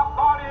as our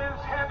body is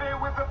heavy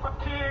with the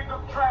fatigue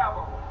of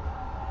travel,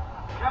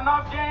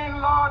 cannot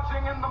gain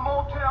lodging in the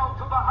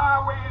motels of the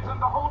highways and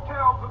the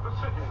hotels of the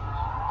cities.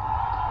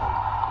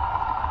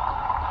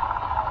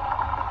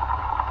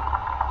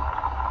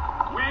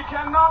 We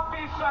cannot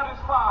be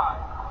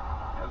satisfied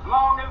as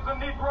long as the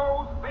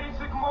Negro's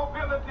basic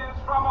mobility is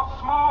from a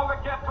smaller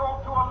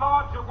ghetto to a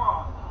larger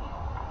one.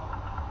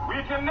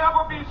 We can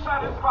never be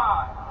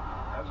satisfied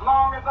as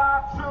long as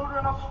our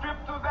children are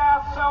stripped of their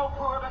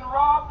selfhood and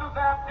robbed of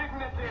their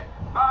dignity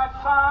by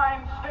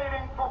signs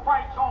stating for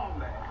whites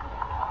only.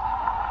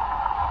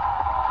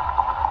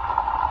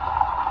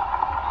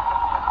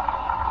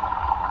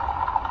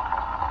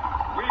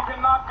 We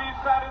cannot be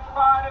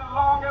satisfied as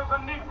long as a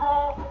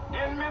Negro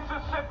in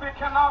Mississippi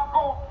cannot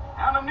vote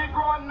and a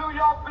Negro in New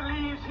York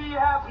believes he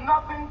has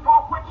nothing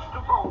for which to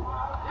vote.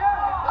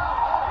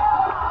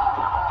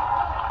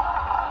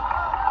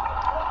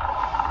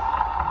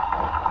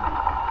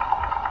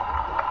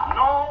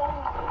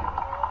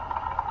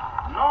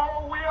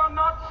 No, we are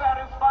not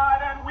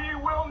satisfied, and we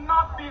will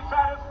not be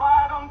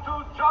satisfied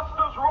until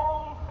justice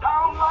rolls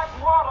down like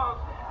waters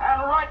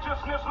and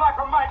righteousness like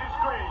a mighty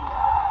stream.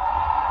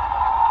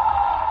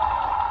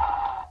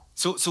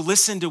 So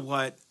listen to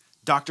what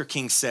Dr.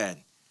 King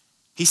said.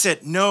 He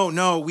said,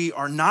 no, we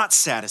are not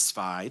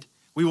satisfied.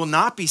 We will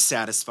not be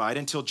satisfied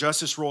until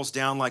justice rolls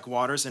down like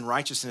waters and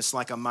righteousness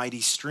like a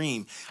mighty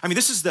stream. I mean,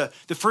 this is the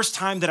first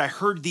time that I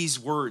heard these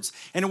words.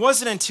 And it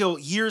wasn't until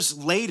years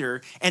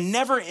later, and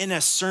never in a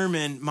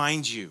sermon,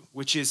 mind you,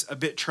 which is a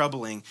bit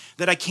troubling,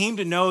 that I came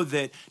to know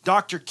that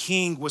Dr.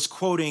 King was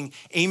quoting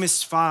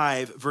Amos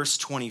 5, verse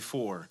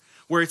 24,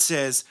 where it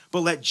says, "But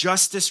let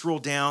justice roll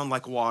down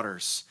like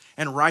waters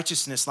and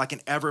righteousness like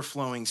an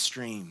ever-flowing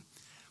stream."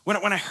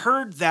 When I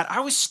heard that, I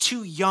was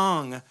too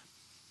young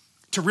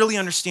to really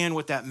understand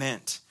what that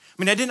meant.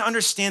 I mean, I didn't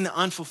understand the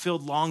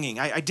unfulfilled longing.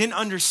 I didn't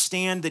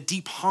understand the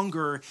deep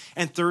hunger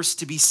and thirst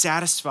to be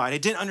satisfied. I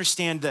didn't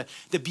understand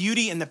the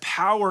beauty and the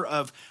power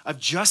of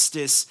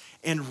justice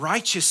and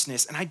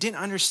righteousness. And I didn't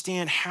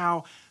understand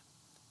how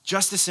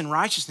justice and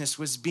righteousness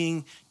was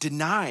being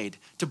denied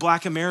to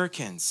Black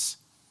Americans.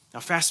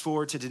 Now, fast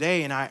forward to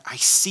today, and I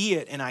see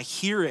it and I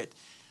hear it,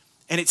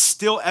 and it's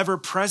still ever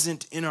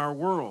present in our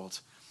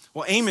world.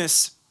 Well,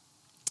 Amos,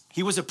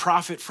 he was a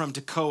prophet from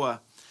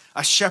Tekoa,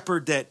 a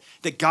shepherd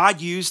that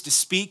God used to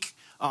speak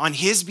on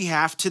his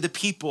behalf to the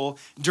people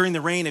during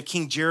the reign of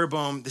King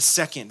Jeroboam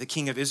II, the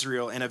king of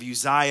Israel, and of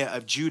Uzziah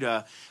of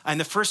Judah, in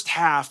the first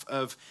half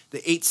of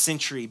the 8th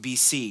century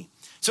BC.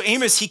 So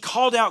Amos, he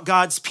called out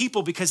God's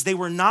people because they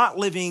were not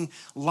living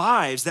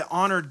lives that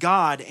honored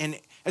God. And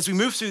as we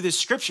move through this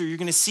scripture, you're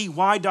going to see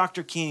why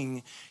Dr.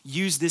 King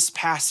used this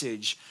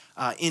passage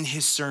in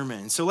his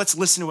sermon. So let's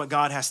listen to what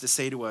God has to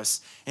say to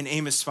us in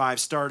Amos 5,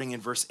 starting in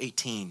verse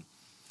 18.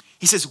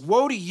 He says,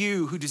 woe to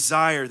you who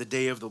desire the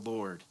day of the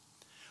Lord.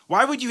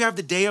 Why would you have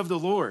the day of the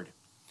Lord?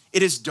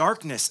 It is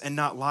darkness and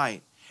not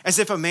light, as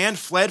if a man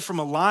fled from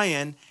a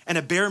lion and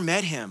a bear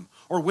met him,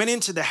 or went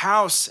into the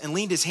house and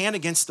leaned his hand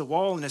against the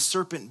wall and a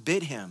serpent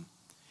bit him.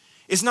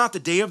 Is not the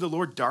day of the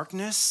Lord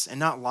darkness and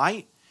not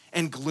light,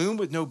 and gloom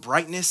with no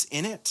brightness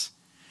in it?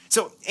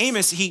 So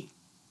Amos, he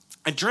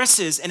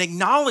addresses and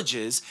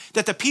acknowledges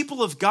that the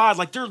people of God,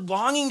 like they're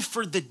longing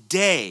for the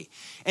day.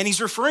 And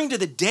he's referring to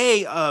the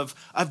day of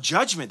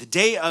judgment, the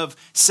day of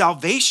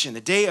salvation,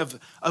 the day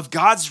of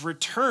God's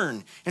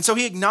return. And so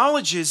he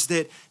acknowledges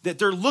that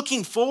they're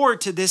looking forward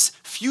to this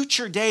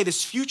future day,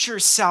 this future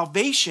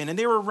salvation. And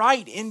they were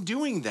right in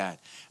doing that.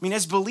 I mean,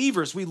 as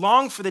believers, we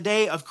long for the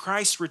day of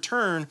Christ's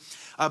return,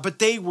 but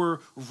they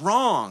were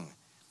wrong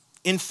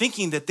in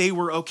thinking that they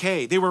were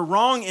okay. They were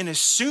wrong in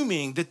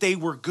assuming that they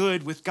were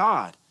good with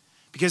God.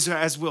 Because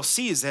as we'll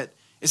see is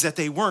that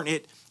they weren't.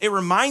 It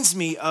reminds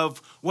me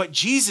of what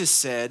Jesus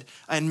said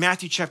in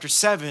Matthew chapter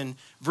 7,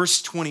 verse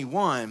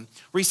 21,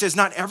 where he says,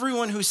 not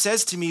everyone who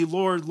says to me,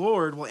 Lord,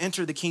 Lord, will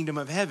enter the kingdom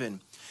of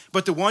heaven,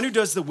 but the one who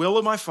does the will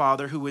of my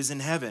Father who is in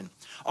heaven.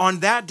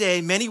 On that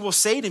day, many will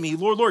say to me,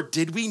 Lord, Lord,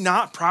 did we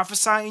not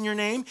prophesy in your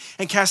name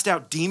and cast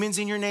out demons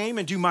in your name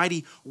and do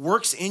mighty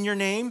works in your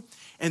name?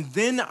 And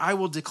then I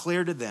will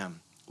declare to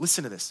them,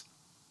 listen to this,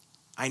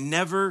 I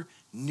never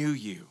knew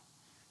you.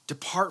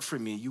 Depart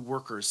from me, you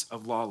workers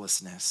of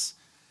lawlessness.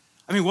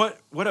 I mean,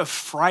 what a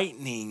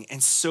frightening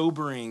and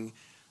sobering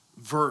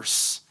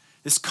verse.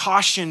 This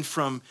caution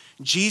from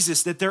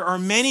Jesus that there are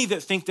many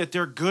that think that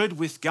they're good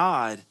with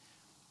God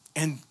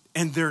and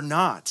they're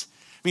not.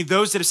 I mean,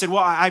 those that have said,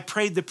 well, I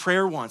prayed the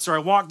prayer once, or I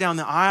walked down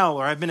the aisle,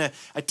 or I've been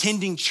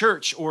attending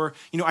church, or,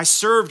 I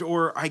served,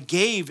 or I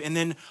gave. And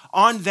then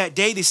on that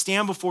day, they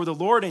stand before the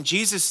Lord and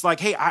Jesus is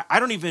like, hey, I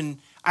don't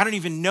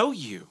even know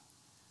you.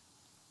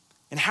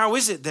 And how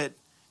is it that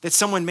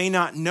someone may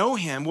not know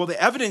him? Well,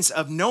 the evidence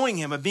of knowing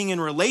him, of being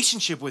in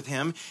relationship with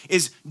him,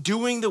 is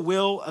doing the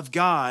will of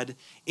God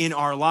in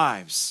our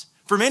lives.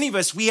 For many of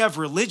us, we have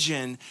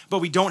religion, but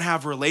we don't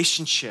have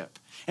relationship.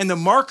 And the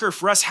marker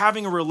for us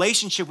having a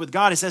relationship with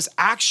God is us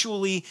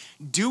actually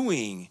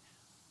doing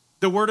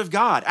the word of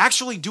God,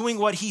 actually doing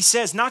what he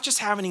says, not just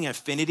having an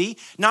affinity,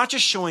 not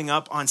just showing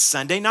up on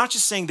Sunday, not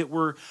just saying that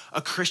we're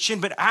a Christian,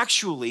 but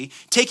actually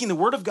taking the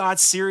word of God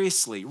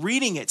seriously,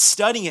 reading it,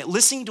 studying it,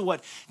 listening to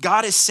what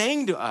God is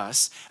saying to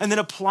us, and then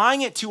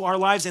applying it to our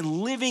lives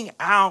and living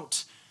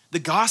out the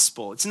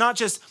gospel. It's not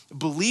just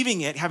believing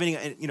it, having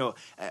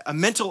a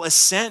mental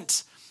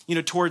assent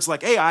towards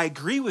like, hey, I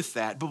agree with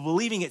that, but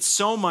believing it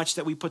so much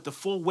that we put the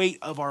full weight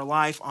of our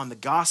life on the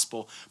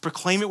gospel,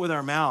 proclaim it with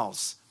our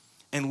mouths,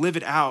 and live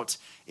it out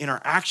in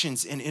our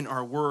actions and in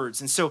our words.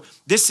 And so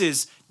this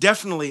is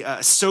definitely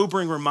a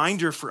sobering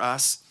reminder for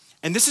us.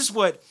 And this is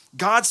what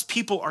God's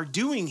people are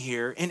doing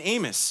here in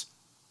Amos.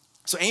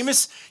 So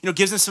Amos,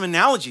 gives them some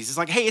analogies. It's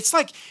like, hey, it's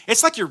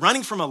like you're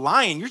running from a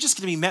lion. You're just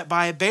going to be met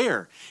by a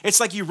bear. It's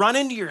like you run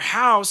into your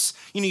house,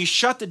 you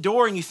shut the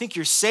door and you think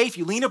you're safe.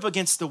 You lean up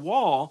against the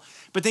wall,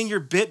 but then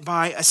you're bit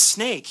by a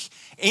snake.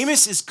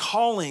 Amos is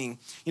calling,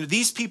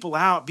 these people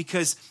out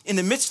because in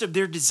the midst of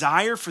their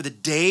desire for the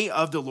day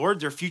of the Lord,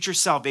 their future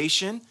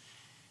salvation,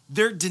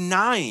 they're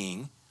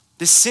denying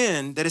the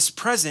sin that is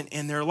present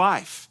in their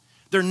life.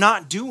 They're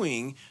not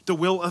doing the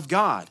will of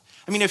God.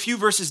 I mean, a few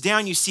verses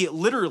down, you see it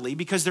literally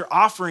because they're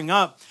offering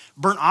up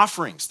burnt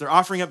offerings. They're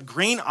offering up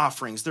grain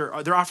offerings. They're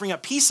offering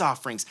up peace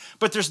offerings.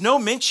 But there's no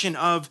mention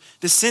of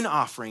the sin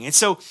offering. And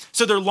so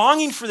they're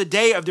longing for the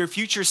day of their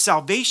future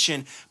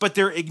salvation, but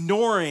they're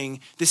ignoring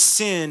the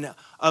sin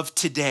of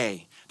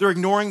today. They're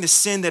ignoring the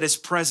sin that is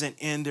present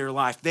in their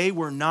life. They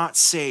were not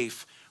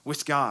safe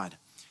with God.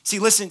 See,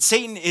 listen,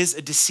 Satan is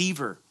a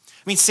deceiver.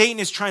 I mean, Satan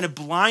is trying to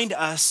blind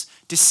us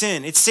to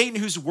sin. It's Satan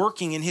who's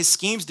working in his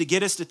schemes to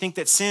get us to think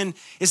that sin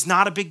is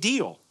not a big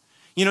deal.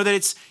 That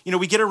it's,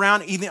 we get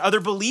around even other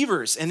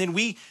believers and then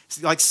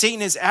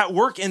Satan is at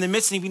work in the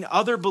midst of even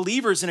other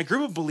believers in a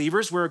group of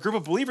believers where a group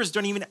of believers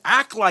don't even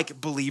act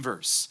like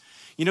believers.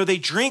 They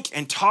drink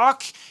and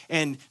talk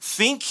and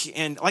think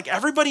and like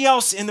everybody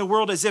else in the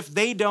world as if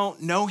they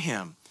don't know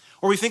him.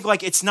 Or we think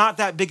like it's not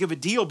that big of a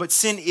deal, but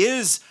sin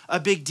is a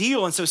big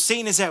deal. And so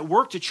Satan is at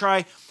work to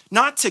try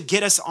not to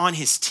get us on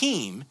his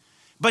team,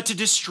 but to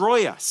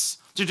destroy us,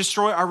 to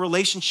destroy our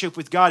relationship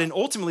with God and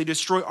ultimately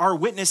destroy our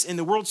witness in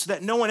the world so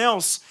that no one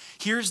else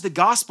hears the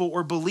gospel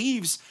or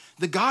believes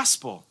the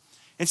gospel.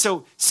 And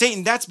so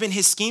Satan, that's been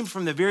his scheme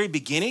from the very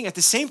beginning. At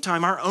the same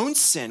time, our own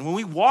sin, when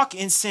we walk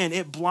in sin,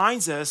 it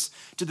blinds us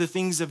to the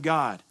things of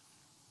God,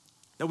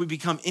 that we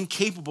become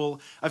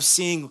incapable of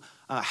seeing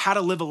how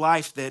to live a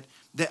life that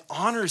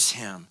honors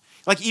him.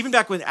 Like even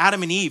back with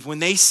Adam and Eve, when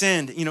they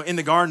sinned, in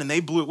the garden and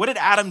they blew it, what did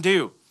Adam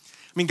do?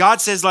 I mean,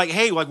 God says like,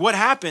 hey, like what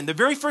happened? The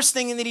very first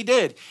thing that he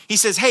did, he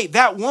says, hey,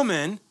 that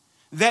woman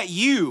that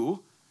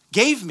you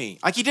gave me,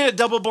 like he did a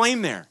double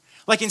blame there.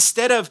 Like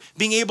instead of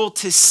being able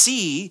to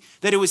see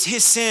that it was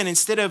his sin,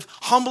 instead of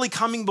humbly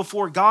coming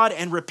before God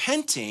and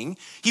repenting,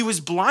 he was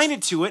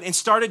blinded to it and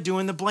started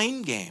doing the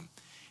blame game.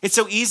 It's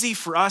so easy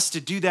for us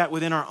to do that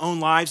within our own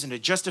lives and to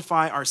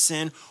justify our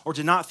sin or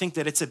to not think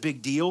that it's a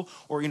big deal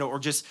or, or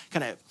just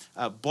kind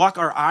of block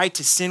our eye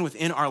to sin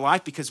within our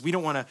life because we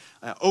don't want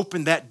to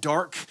open that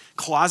dark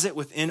closet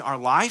within our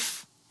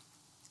life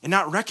and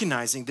not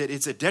recognizing that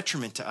it's a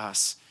detriment to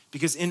us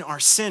because in our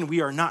sin, we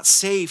are not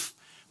safe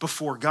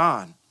before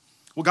God.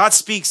 Well, God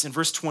speaks in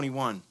verse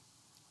 21.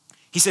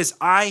 He says,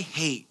 I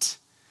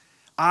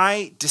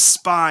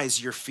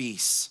despise your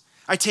feasts.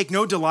 I take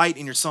no delight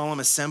in your solemn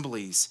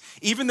assemblies.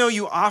 Even though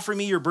you offer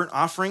me your burnt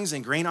offerings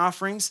and grain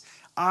offerings,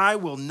 I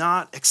will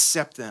not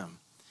accept them.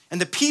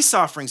 And the peace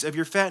offerings of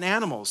your fat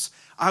animals,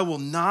 I will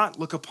not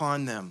look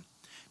upon them.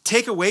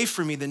 Take away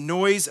from me the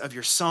noise of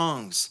your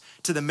songs.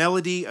 To the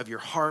melody of your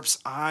harps,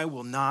 I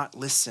will not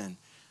listen.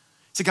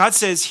 So God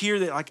says here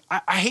that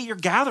I hate your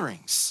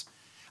gatherings.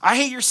 I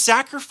hate your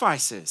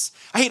sacrifices.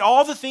 I hate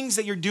all the things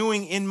that you're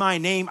doing in my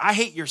name. I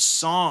hate your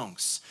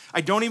songs.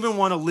 I don't even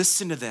want to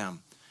listen to them.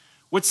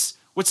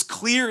 What's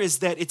clear is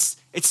that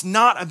it's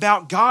not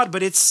about God,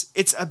 but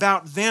it's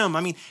about them.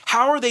 I mean,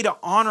 how are they to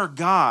honor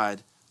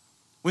God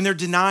when they're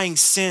denying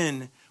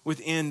sin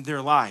within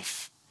their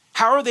life?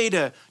 How are they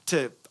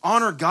to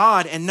honor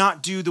God and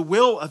not do the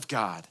will of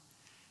God?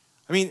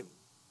 I mean,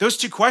 those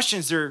two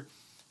questions are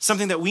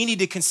something that we need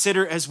to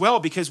consider as well,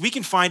 because we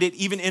can find it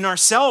even in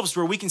ourselves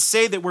where we can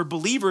say that we're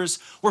believers,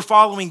 we're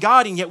following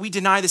God, and yet we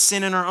deny the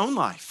sin in our own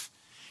life.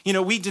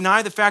 We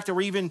deny the fact that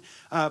we're even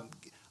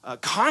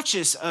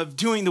conscious of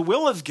doing the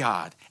will of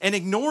God and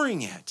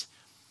ignoring it.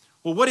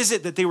 Well, what is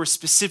it that they were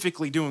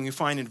specifically doing? We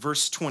find in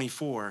verse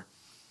 24,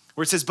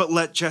 where it says, but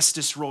let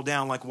justice roll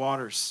down like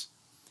waters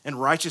and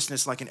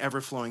righteousness like an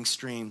ever-flowing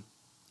stream.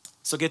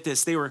 So get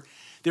this, they were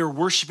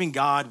worshiping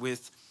God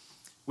with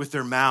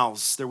their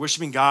mouths. They're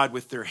worshiping God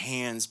with their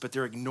hands, but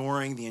they're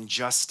ignoring the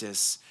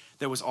injustice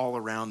that was all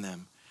around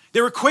them.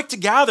 They were quick to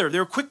gather. They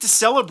were quick to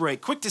celebrate,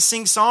 quick to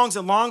sing songs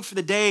and long for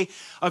the day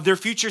of their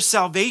future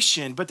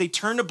salvation, but they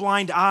turned a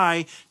blind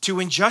eye to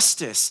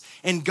injustice,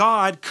 and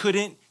God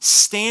couldn't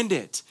stand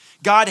it.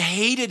 God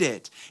hated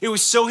it. It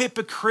was so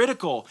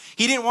hypocritical.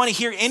 He didn't want to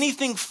hear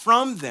anything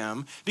from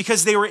them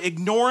because they were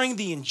ignoring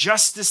the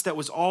injustice that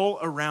was all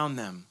around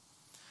them.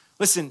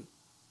 Listen,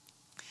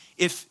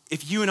 if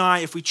you and I,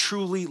 if we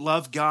truly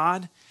love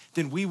God,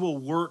 then we will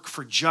work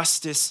for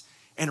justice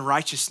and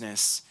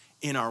righteousness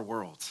in our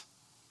world.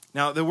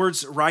 Now, the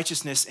words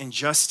righteousness and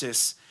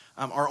justice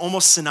are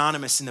almost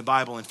synonymous in the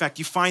Bible. In fact,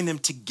 you find them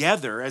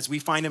together as we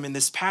find them in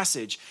this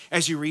passage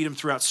as you read them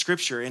throughout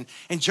Scripture.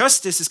 And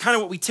justice is kind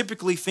of what we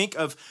typically think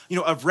of,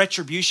 of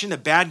retribution. The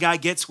bad guy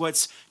gets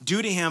what's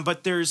due to him,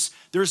 but there's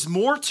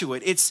more to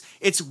it.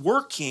 It's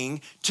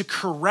working to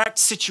correct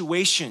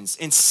situations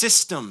and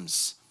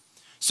systems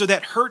so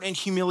that hurt and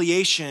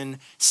humiliation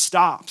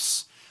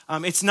stops.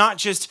 It's not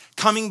just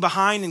coming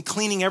behind and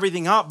cleaning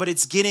everything up, but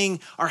it's getting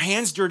our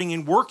hands dirty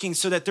and working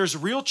so that there's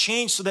real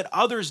change so that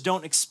others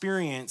don't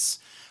experience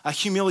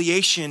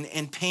humiliation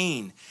and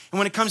pain. And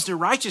when it comes to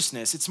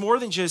righteousness, it's more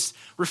than just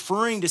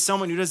referring to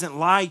someone who doesn't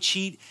lie,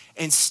 cheat,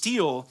 and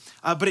steal,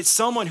 but it's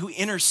someone who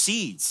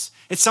intercedes.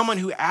 It's someone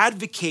who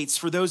advocates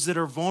for those that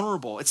are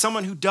vulnerable. It's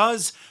someone who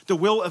does the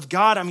will of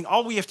God. I mean,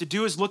 all we have to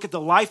do is look at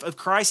the life of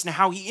Christ and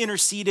how he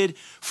interceded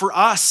for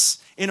us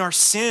in our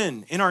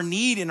sin, in our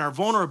need, in our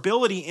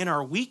vulnerability, in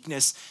our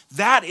weakness.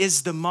 That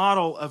is the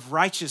model of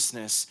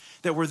righteousness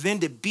that we're then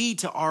to be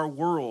to our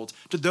world,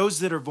 to those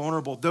that are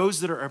vulnerable, those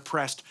that are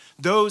oppressed,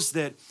 those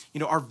that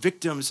are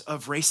victims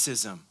of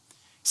racism.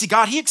 See,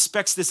 God, he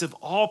expects this of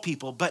all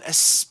people, but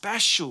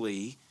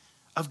especially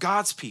of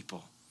God's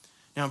people.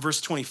 Now in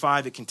verse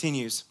 25, it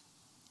continues.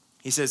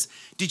 He says,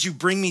 did you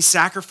bring me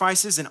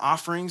sacrifices and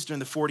offerings during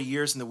the 40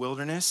 years in the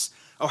wilderness,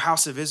 O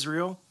house of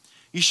Israel?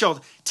 You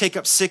shall take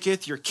up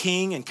Sikkith, your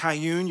king, and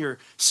Kayun, your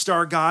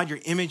star god, your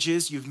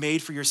images you've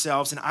made for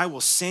yourselves, and I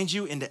will send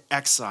you into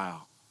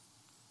exile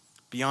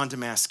beyond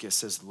Damascus,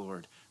 says the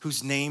Lord,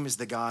 whose name is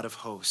the God of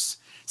hosts.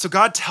 So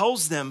God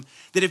tells them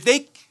that if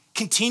they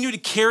continue to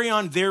carry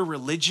on their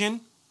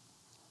religion,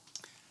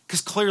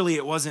 because clearly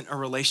it wasn't a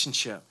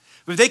relationship,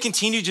 but if they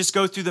continue to just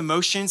go through the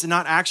motions and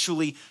not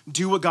actually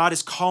do what God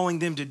is calling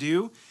them to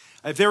do,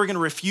 if they were going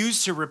to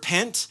refuse to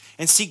repent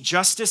and seek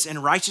justice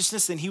and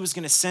righteousness, then he was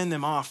going to send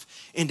them off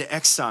into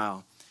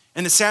exile.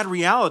 And the sad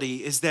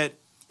reality is that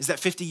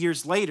 50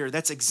 years later,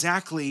 that's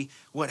exactly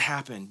what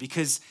happened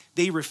because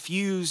they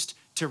refused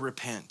to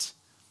repent.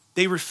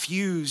 They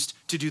refused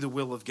to do the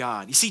will of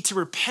God. You see, to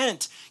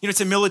repent,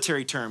 it's a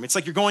military term. It's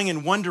like you're going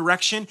in one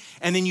direction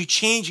and then you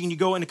change and you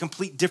go in a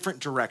complete different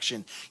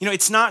direction.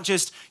 It's not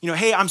just,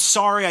 hey, I'm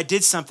sorry I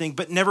did something,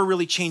 but never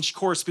really changed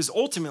course, because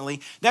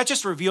ultimately that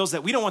just reveals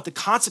that we don't want the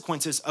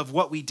consequences of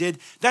what we did.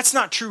 That's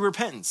not true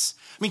repentance.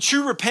 I mean,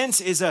 true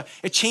repentance is a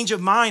change of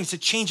mind. It's a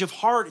change of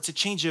heart. It's a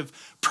change of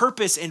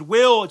purpose and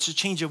will. It's a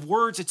change of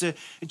words. It's a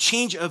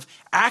change of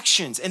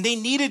actions. And they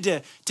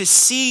needed to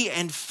see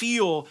and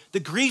feel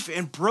the grief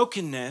and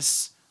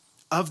brokenness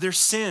of their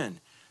sin.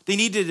 They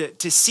needed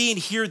to see and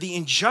hear the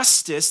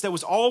injustice that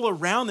was all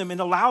around them and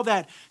allow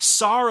that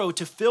sorrow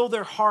to fill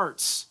their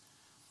hearts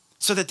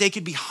so that they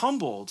could be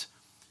humbled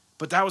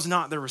But that was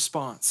not their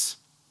response.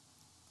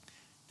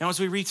 Now, as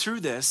we read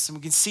through this, and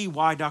we can see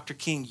why Dr.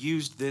 King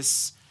used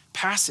this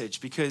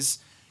passage, because,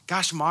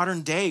 gosh,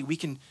 modern day, we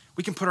can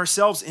put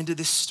ourselves into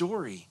this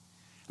story.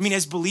 I mean,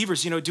 as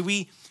believers,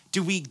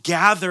 do we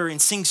gather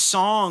and sing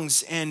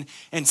songs and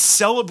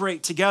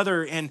celebrate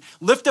together and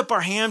lift up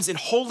our hands in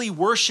holy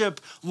worship,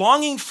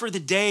 longing for the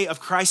day of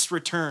Christ's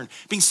return,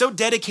 being so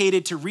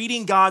dedicated to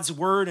reading God's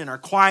word in our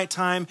quiet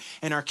time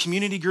and our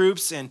community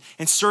groups and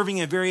serving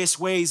in various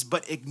ways,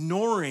 but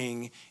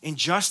ignoring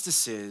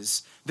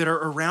injustices that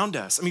are around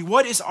us? I mean,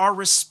 what is our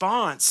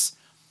response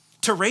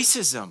to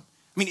racism?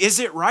 I mean, is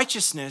it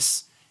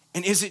righteousness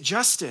and is it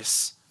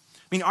justice?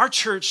 I mean, our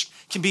church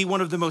can be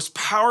one of the most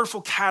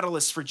powerful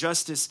catalysts for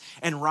justice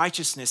and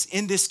righteousness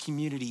in this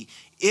community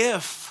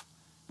if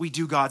we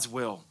do God's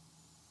will,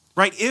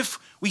 right? If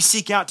we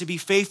seek out to be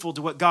faithful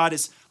to what God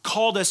has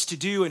called us to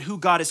do and who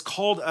God has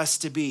called us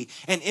to be,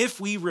 and if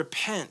we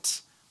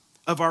repent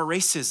of our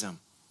racism,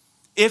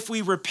 if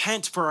we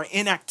repent for our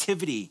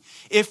inactivity,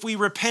 if we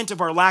repent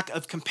of our lack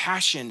of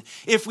compassion,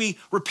 if we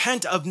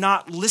repent of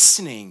not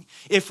listening,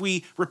 if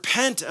we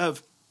repent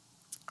of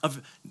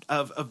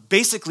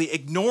basically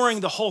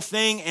ignoring the whole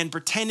thing and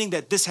pretending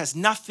that this has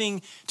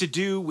nothing to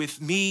do with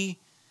me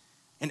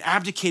and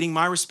abdicating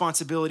my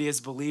responsibility as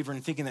a believer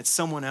and thinking that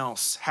someone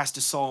else has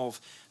to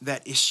solve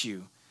that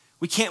issue.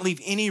 We can't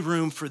leave any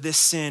room for this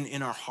sin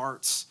in our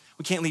hearts.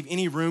 We can't leave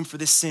any room for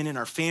this sin in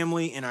our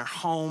family, in our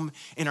home,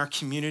 in our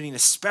community, and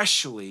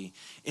especially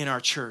in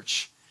our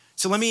church.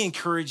 So let me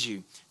encourage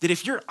you that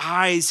if your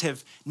eyes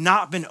have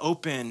not been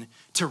open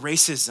to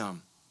racism,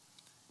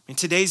 and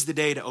today's the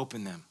day to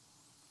open them.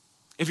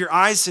 If your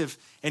eyes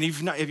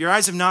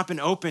have not been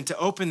open, to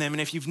open them, and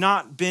if you've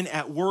not been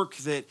at work,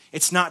 that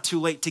it's not too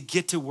late to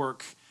get to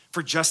work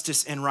for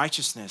justice and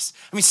righteousness.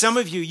 I mean, some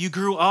of you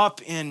grew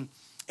up in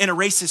a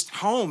racist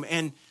home,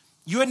 and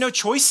you had no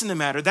choice in the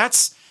matter.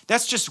 That's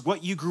just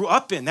what you grew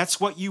up in.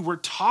 That's what you were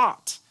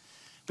taught.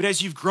 But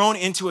as you've grown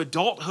into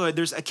adulthood,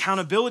 there's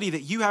accountability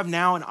that you have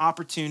now an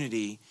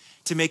opportunity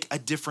to make a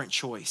different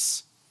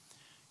choice.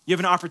 You have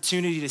an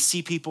opportunity to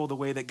see people the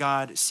way that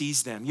God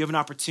sees them. You have an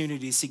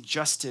opportunity to seek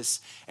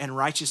justice and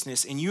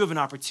righteousness, and you have an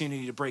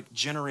opportunity to break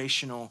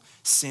generational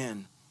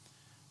sin.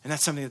 And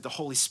that's something that the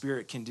Holy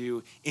Spirit can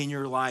do in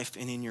your life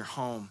and in your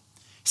home.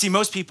 See,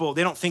 most people,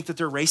 they don't think that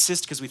they're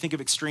racist because we think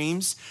of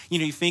extremes.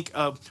 You think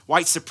of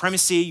white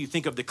supremacy, you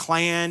think of the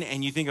Klan,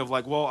 and you think of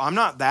like, well, I'm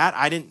not that.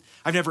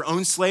 I've never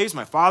owned slaves.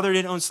 My father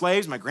didn't own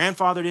slaves. My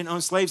grandfather didn't own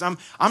slaves. I'm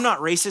not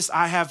racist.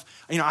 I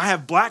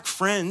have black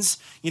friends,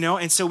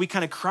 and so we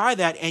kind of cry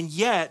that, and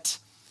yet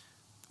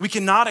we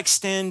cannot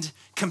extend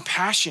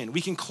compassion.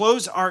 We can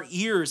close our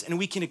ears and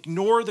we can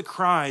ignore the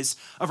cries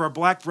of our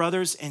black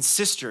brothers and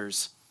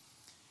sisters.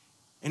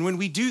 And when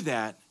we do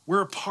that,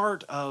 we're a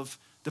part of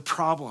the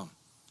problem.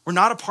 We're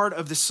not a part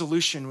of the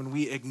solution when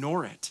we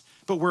ignore it,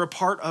 but we're a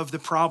part of the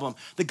problem.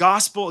 The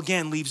gospel,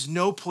 again, leaves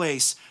no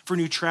place for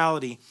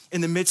neutrality in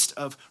the midst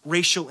of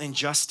racial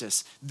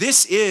injustice.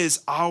 This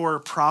is our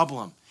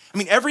problem. I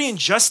mean, every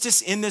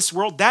injustice in this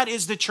world, that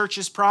is the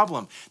church's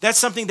problem. That's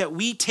something that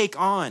we take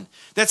on.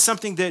 That's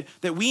something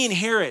that we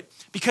inherit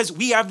because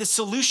we have the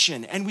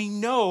solution and we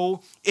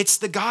know it's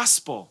the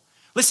gospel.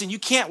 Listen, you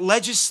can't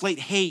legislate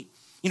hate,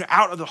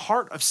 out of the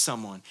heart of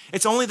someone.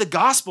 It's only the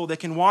gospel that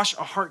can wash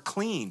a heart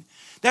clean.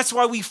 That's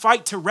why we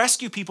fight to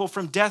rescue people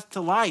from death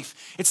to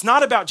life. It's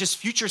not about just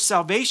future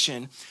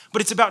salvation, but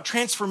it's about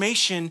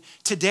transformation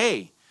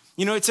today.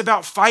 It's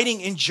about fighting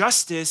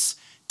injustice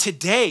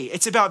today.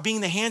 It's about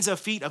being the hands and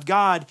feet of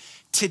God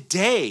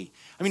today.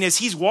 I mean, as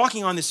he's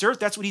walking on this earth,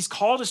 that's what he's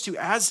called us to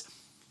as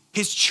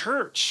his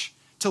church,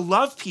 to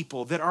love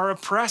people that are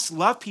oppressed,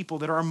 love people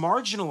that are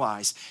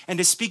marginalized, and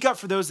to speak up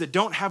for those that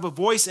don't have a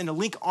voice and to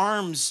link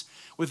arms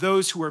with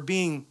those who are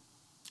being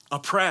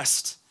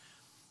oppressed.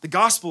 The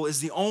gospel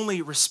is the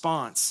only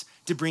response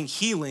to bring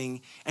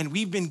healing, and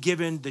we've been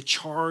given the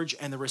charge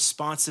and the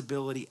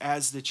responsibility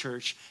as the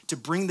church to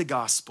bring the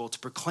gospel, to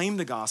proclaim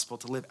the gospel,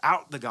 to live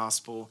out the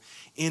gospel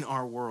in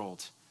our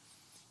world.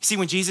 See,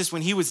 when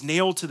he was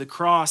nailed to the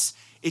cross,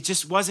 it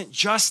just wasn't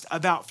just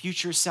about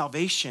future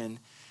salvation,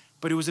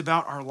 but it was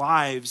about our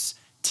lives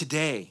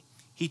today.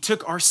 He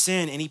took our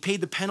sin and he paid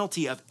the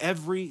penalty of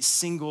every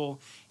single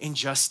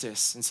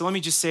injustice. And so let me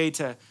just say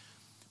to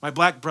my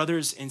black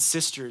brothers and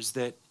sisters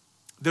that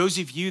those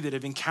of you that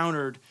have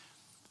encountered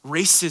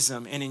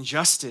racism and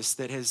injustice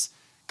that has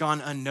gone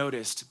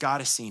unnoticed,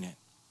 God has seen it.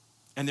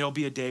 And there'll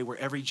be a day where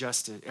every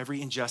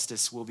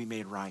injustice will be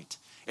made right.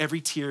 Every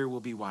tear will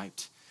be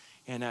wiped.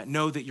 And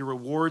know that your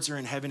rewards are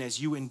in heaven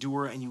as you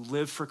endure and you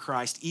live for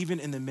Christ, even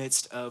in the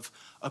midst of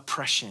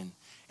oppression.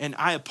 And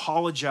I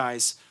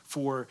apologize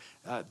for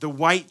the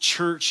white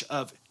church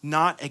of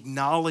not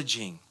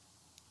acknowledging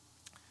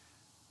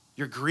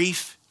your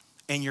grief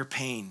and your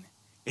pain.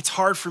 It's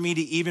hard for me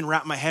to even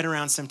wrap my head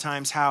around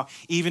sometimes how,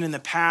 even in the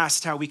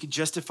past, how we could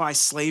justify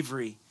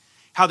slavery,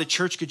 how the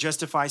church could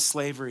justify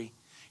slavery,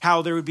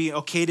 how there would be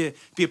okay to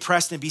be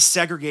oppressed and be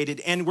segregated,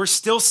 and we're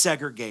still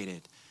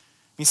segregated.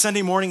 I mean,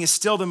 Sunday morning is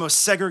still the most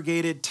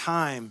segregated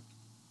time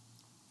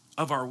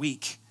of our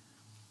week.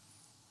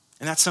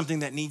 And that's something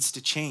that needs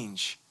to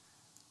change.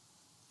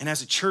 And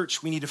as a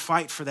church, we need to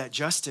fight for that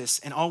justice.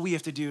 And all we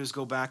have to do is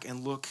go back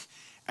and look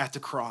at the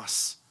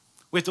cross.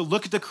 We have to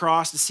look at the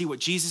cross to see what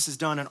Jesus has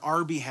done on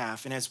our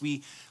behalf. And as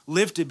we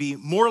live to be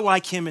more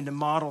like him and to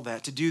model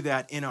that, to do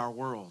that in our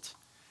world.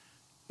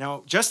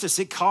 Now, justice,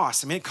 it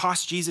costs. It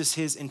cost Jesus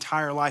his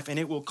entire life, and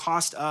it will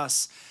cost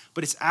us.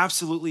 But it's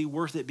absolutely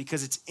worth it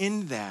because it's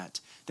in that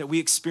we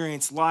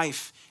experience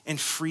life and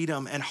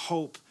freedom and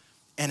hope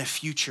and a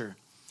future.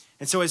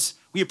 And so as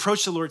we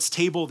approach the Lord's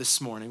table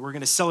this morning, we're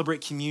going to celebrate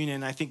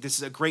communion. I think this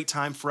is a great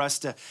time for us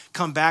to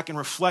come back and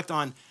reflect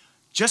on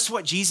just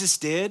what Jesus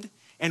did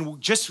and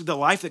just the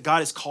life that God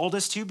has called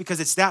us to, because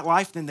it's that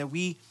life then that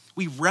we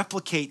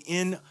replicate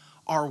in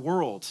our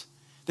world.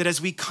 That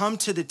as we come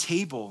to the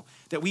table,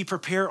 that we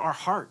prepare our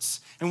hearts.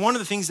 And one of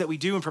the things that we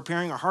do in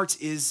preparing our hearts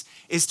is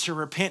to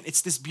repent.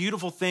 It's this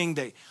beautiful thing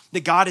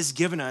that God has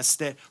given us,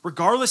 that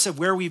regardless of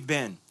where we've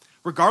been,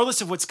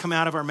 regardless of what's come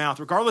out of our mouth,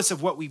 regardless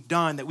of what we've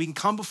done, that we can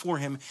come before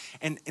him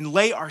and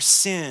lay our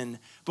sin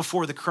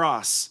before the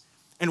cross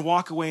and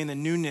walk away in the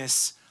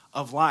newness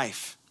of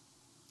life.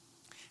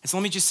 And so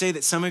let me just say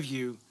that some of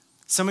you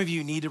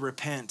need to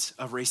repent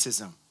of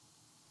racism.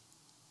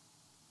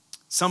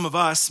 Some of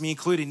us, me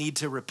included, need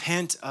to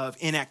repent of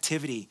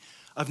inactivity,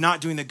 of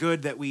not doing the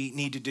good that we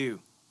need to do.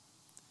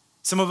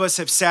 Some of us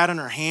have sat on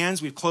our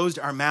hands, we've closed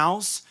our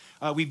mouths,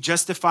 we've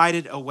justified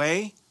it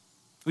away.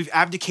 We've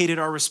abdicated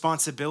our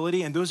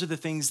responsibility, and those are the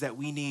things that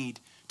we need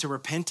to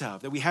repent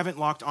of, that we haven't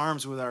locked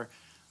arms with our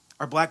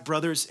black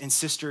brothers and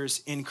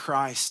sisters in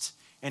Christ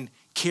and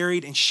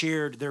carried and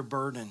shared their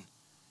burden.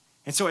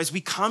 And so as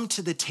we come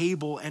to the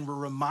table and we're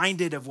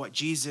reminded of what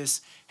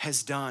Jesus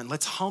has done,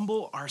 let's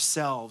humble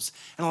ourselves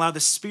and allow the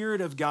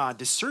Spirit of God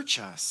to search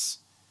us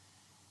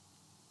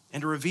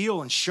and to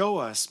reveal and show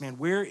us, man,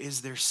 where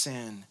is there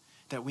sin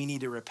that we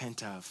need to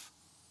repent of?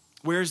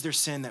 Where is there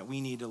sin that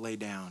we need to lay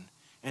down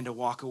and to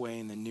walk away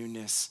in the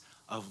newness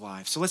of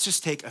life? So let's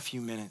just take a few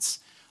minutes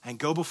and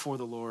go before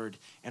the Lord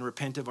and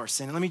repent of our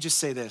sin. And let me just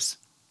say this,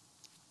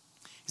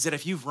 is that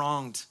if you've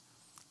wronged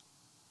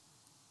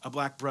a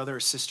black brother or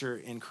sister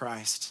in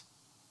Christ,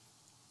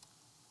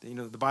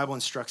 the Bible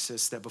instructs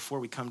us that before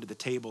we come to the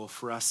table,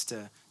 for us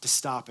to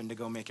stop and to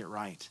go make it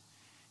right.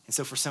 And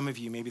so for some of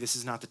you, maybe this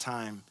is not the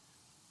time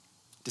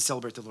to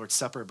celebrate the Lord's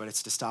Supper, but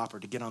it's to stop or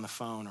to get on the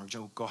phone or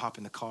go hop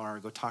in the car or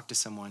go talk to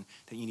someone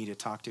that you need to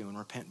talk to and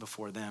repent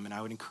before them. And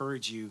I would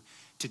encourage you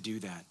to do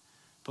that.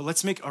 But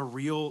let's make a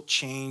real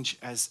change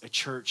as a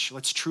church.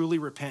 Let's truly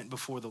repent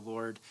before the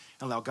Lord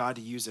and allow God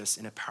to use us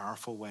in a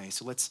powerful way.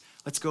 So let's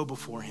go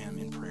before him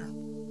in prayer.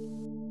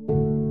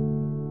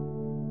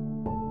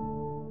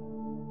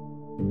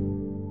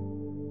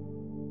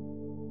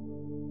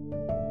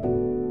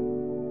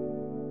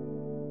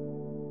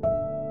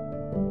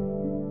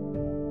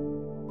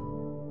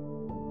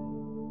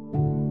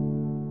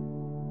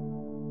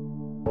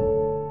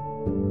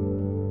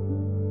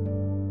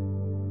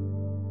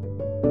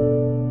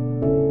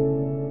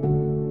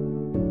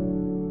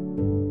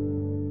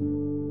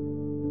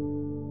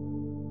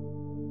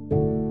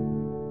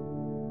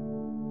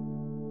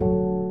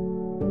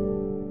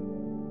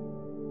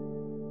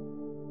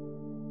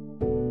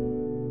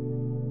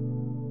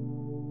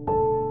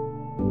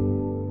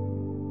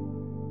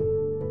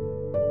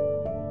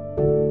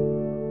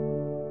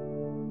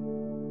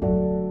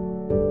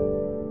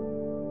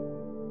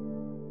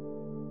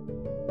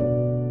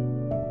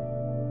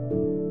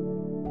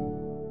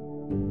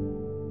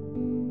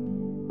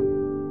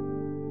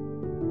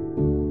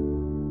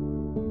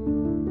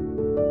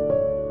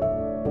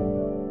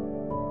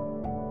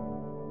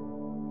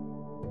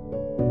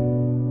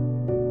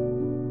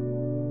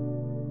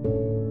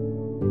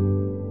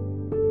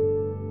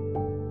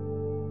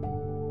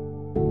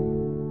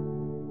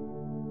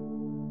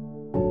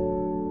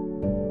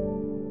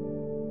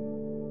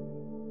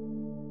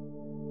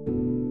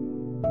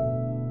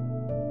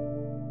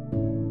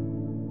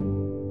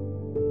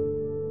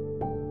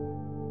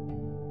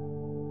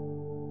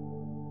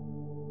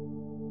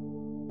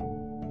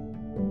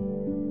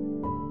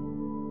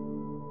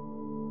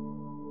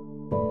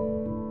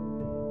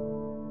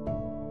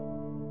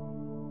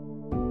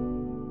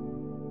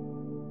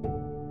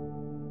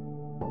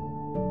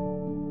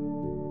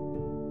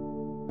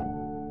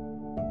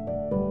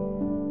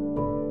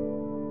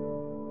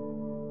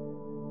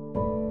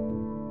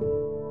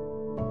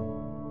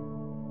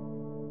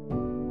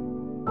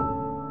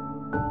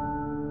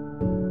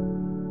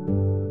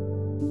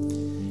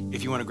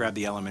 If you want to grab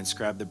the elements,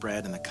 grab the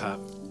bread and the cup.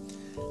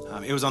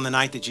 It was on the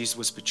night that Jesus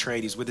was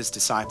betrayed. He's with his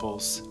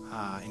disciples,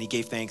 and he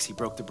gave thanks. He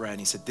broke the bread, and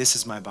he said, "This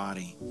is my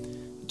body.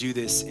 Do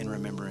this in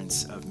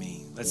remembrance of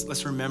me."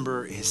 Let's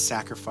remember his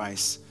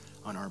sacrifice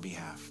on our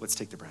behalf. Let's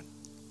take the bread.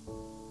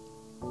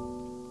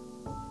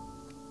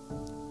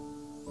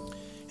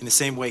 In the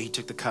same way, he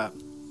took the cup,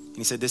 and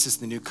he said, "This is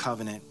the new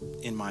covenant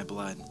in my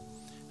blood."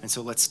 And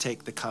so let's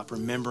take the cup,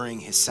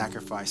 remembering his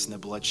sacrifice and the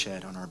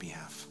bloodshed on our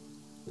behalf.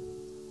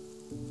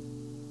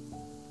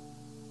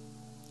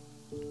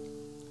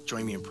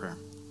 Join me in prayer.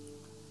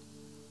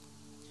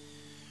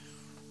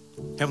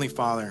 Heavenly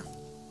Father,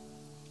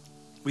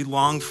 we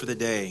long for the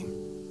day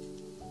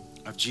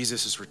of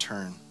Jesus'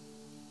 return,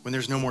 when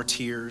there's no more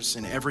tears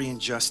and every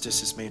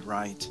injustice is made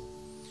right.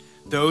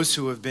 Those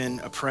who have been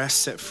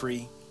oppressed set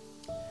free.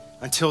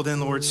 Until then,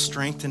 Lord,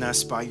 strengthen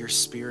us by your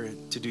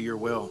Spirit to do your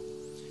will,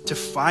 to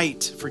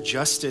fight for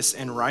justice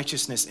and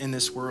righteousness in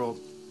this world.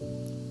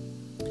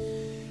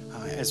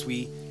 As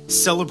we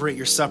celebrate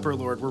your supper,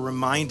 Lord, we're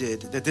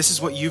reminded that this is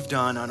what you've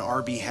done on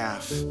our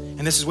behalf, and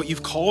this is what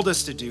you've called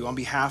us to do on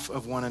behalf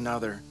of one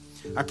another.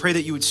 I pray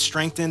that you would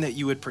strengthen, that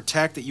you would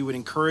protect, that you would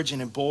encourage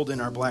and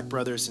embolden our black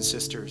brothers and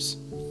sisters.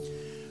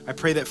 I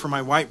pray that for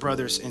my white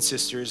brothers and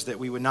sisters, that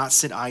we would not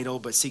sit idle,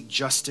 but seek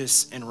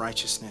justice and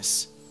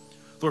righteousness.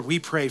 Lord, we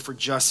pray for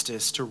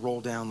justice to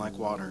roll down like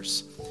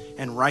waters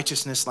and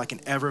righteousness like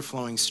an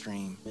ever-flowing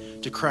stream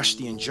to crush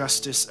the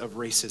injustice of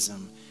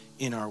racism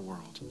in our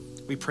world.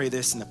 We pray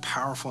this in the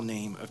powerful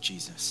name of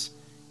Jesus.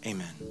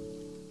 Amen.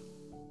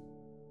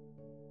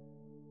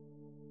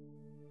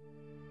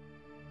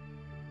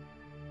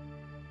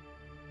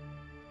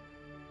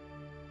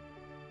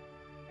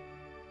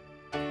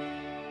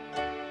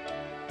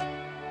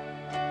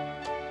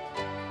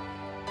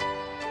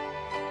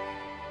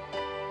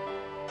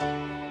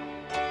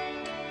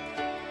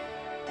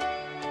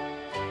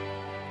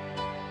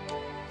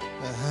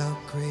 How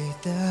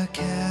great the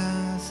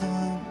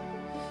chasm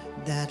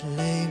that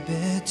lay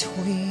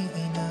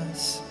between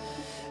us,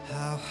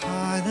 how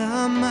high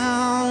the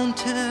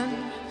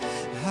mountain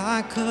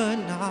I could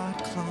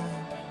not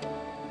climb.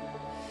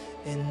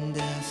 In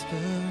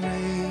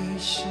desperation,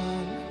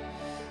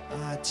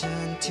 I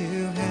turned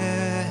to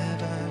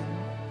heaven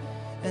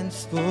and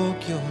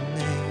spoke your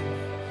name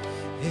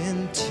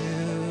into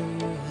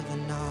the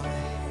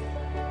night.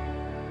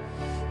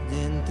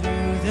 Then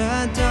through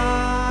the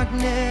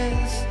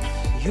darkness,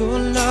 your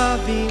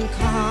loving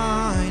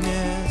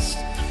kindness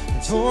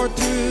tore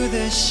through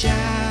the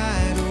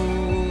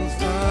shadows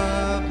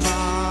of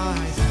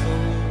my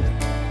soul.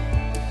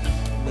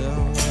 The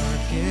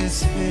work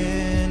is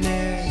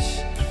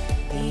finished,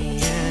 the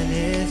end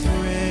is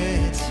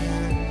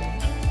written.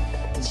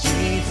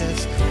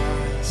 Jesus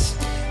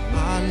Christ,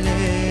 my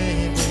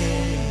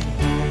living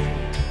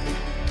hope.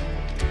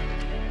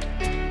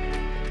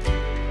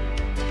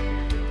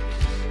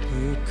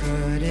 Who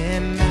could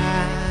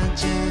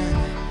imagine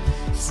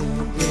so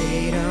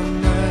great a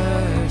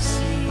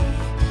mercy?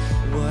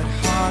 What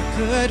heart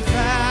could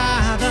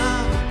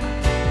fathom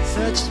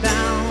such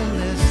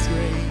boundless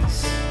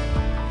grace?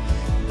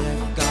 The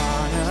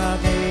God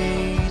of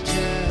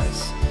ages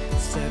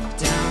stepped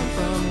down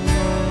from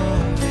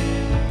glory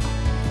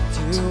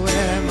to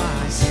wear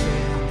my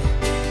sin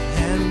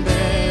and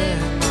bear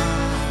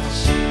my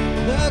shame.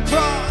 The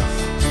cross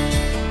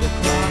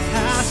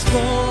has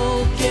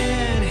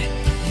spoken,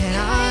 and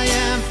I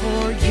am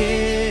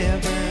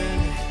forgiven.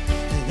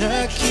 The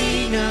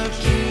King of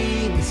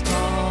Kings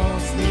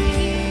calls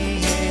me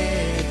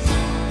his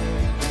own.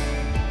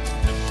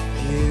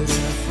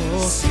 Beautiful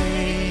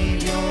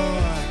Savior,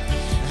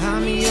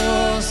 I'm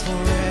yours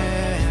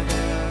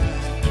forever.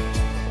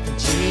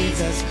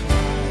 Jesus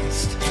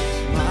Christ,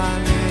 my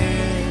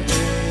living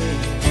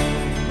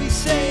hope. We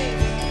sing,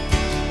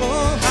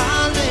 oh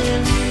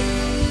hallelujah,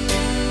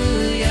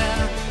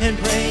 and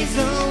praise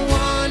the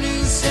one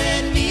who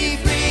set me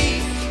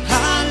free.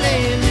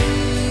 Hallelujah.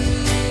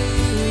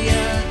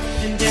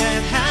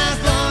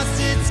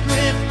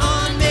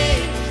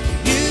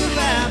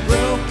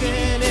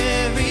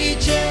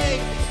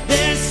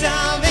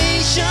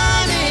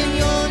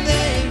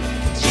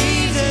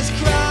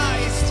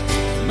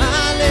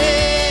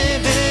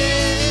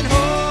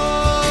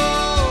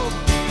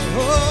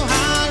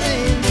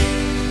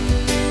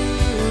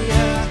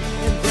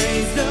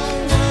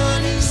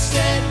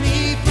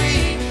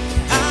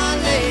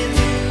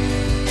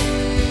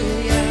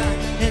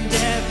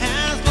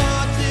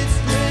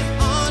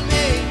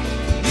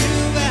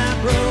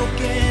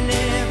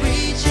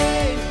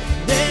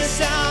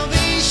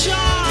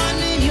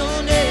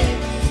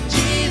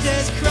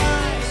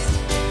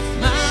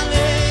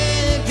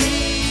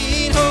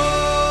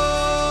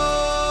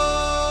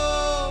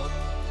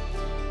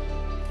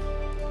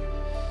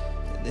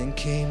 Then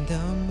came the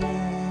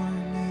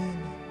morning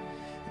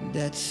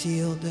that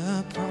sealed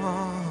the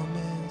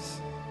promise.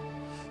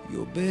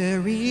 Your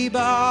very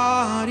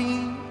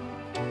body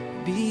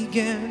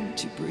began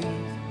to breathe.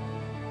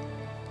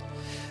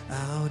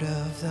 Out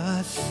of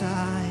the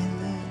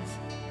silence,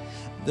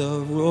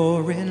 the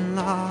roaring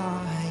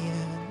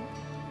lion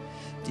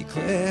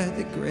declared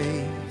the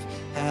grave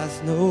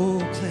has no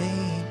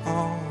claim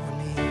on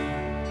me.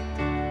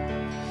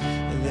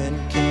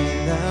 Then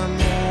came the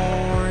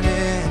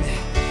morning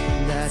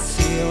that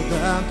sealed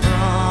the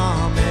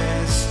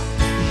promise.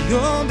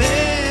 Your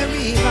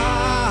very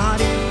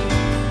body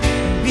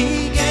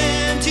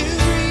began to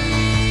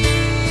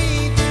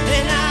breathe,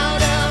 and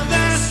out of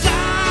the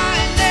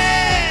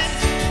silence,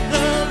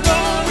 the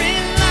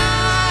roaring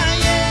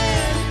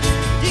lion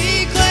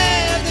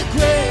declared the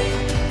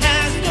grave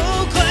has no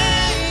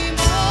claim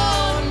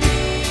on me.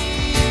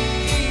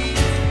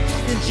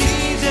 And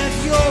Jesus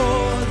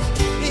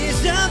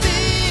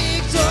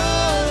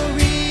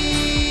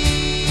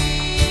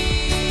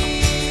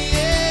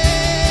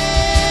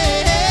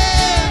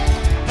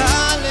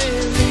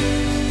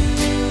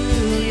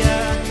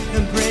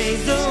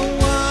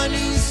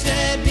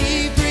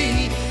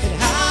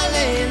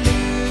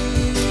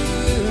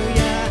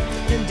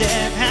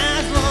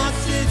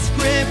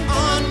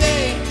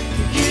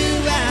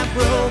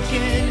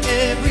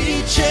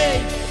every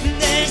chain.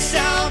 There's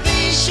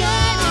salvation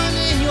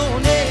in your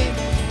name,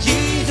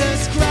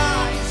 Jesus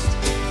Christ,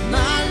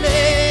 my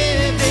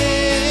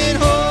living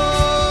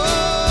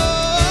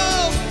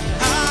hope.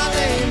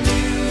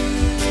 Hallelujah,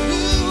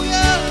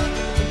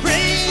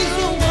 praise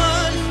the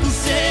one who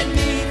set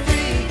me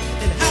free.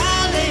 And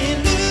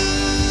hallelujah,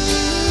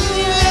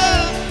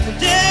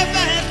 death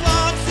has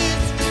lost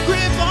its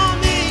grip on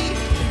me.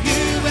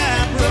 You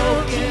have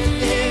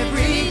broken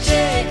every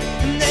chain.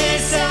 And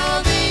there's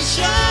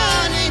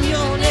salvation in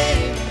your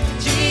name,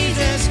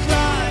 Jesus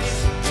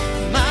Christ,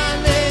 my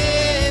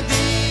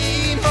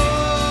living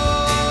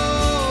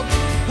hope.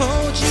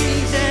 Oh,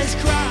 Jesus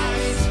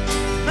Christ,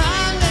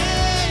 my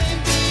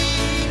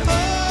living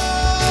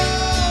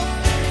hope.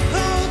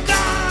 Oh,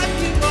 God,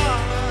 you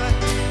are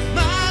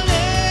my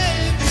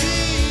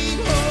living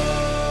hope.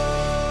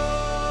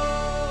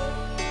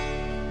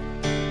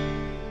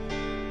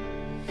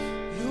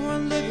 You're a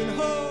living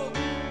hope.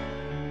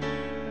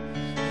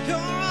 You're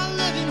a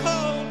living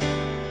hope.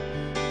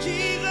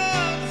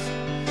 Jesus,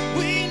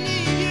 we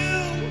need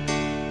you.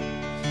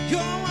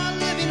 You're our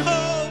living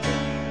hope.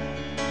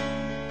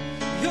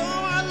 You're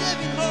our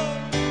living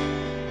hope.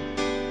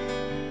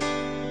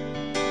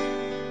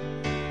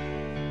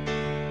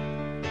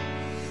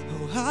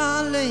 Oh,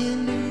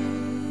 hallelujah.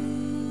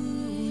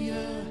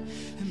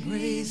 And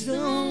praise the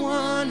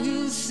one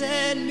who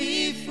set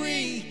me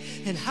free.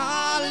 And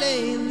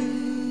hallelujah.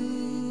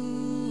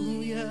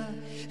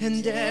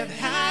 And death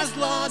has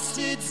lost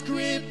its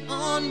grip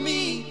on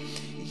me.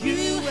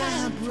 You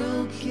have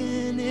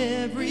broken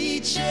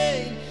every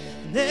chain.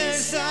 There's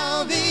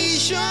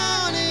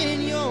salvation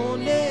in your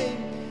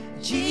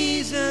name,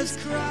 Jesus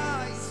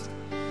Christ,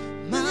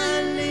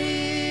 my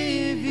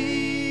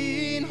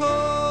living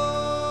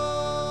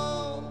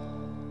hope.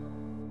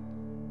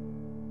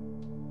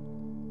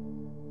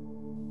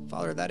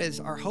 Father, that is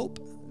our hope.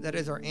 That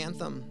is our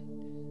anthem.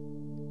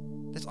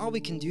 That's all we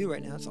can do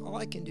right now. That's all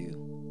I can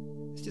do.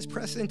 Is just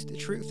press into the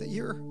truth that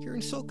you're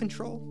in sole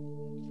control,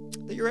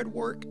 that you're at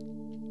work.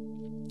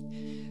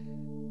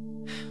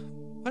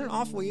 What an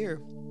awful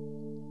year.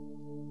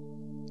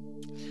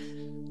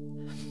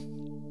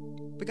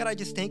 But God, I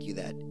just thank you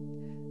that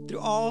through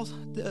all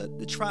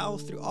the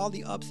trials, through all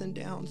the ups and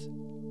downs,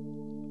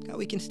 God,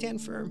 we can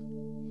stand firm.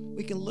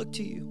 We can look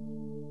to you.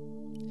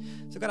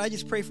 So God, I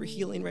just pray for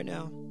healing right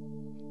now.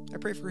 I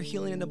pray for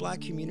healing in the Black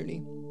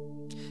community.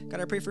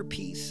 God, I pray for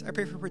peace. I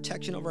pray for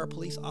protection over our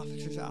police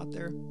officers out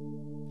there.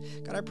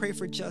 God, I pray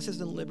for justice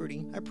and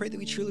liberty. I pray that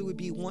we truly would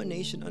be one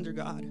nation under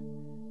God.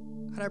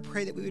 God, I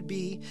pray that we would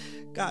be,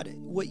 God,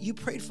 what you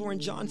prayed for in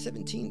John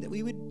 17, that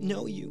we would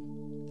know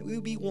you, that we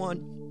would be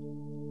one.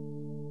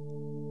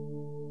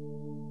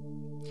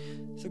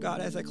 So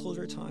God, as I close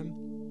our time,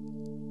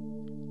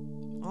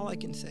 all I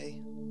can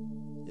say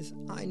is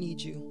I need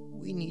you.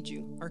 We need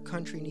you. Our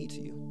country needs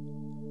you.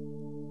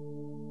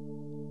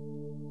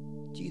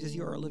 Jesus,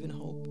 you are our living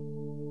hope.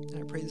 And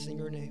I pray this in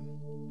your name.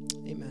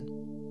 Amen.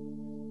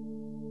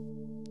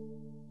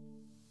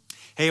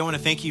 Hey, I want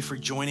to thank you for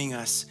joining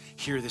us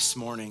here this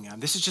morning.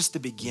 This is just the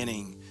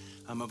beginning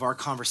of our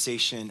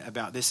conversation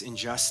about this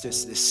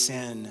injustice, this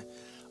sin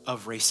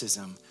of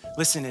racism.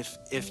 Listen,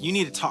 if you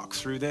need to talk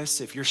through this,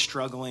 if you're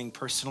struggling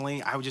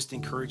personally, I would just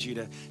encourage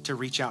you to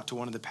reach out to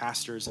one of the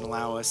pastors and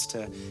allow us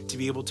to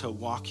be able to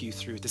walk you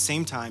through. At the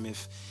same time,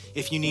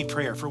 if you need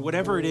prayer for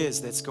whatever it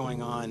is that's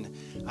going on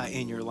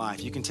in your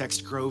life, you can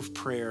text Grove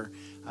Prayer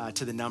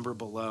to the number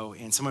below,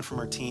 and someone from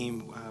our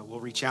team will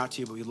reach out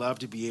to you, but we'd love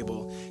to be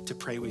able to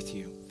pray with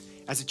you.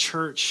 As a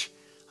church,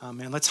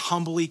 man, let's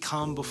humbly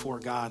come before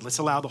God. Let's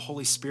allow the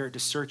Holy Spirit to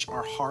search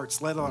our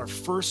hearts. Let our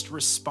first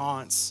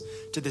response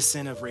to the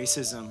sin of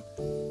racism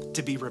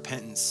to be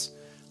repentance.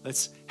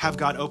 Let's have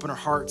God open our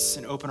hearts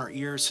and open our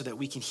ears so that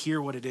we can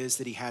hear what it is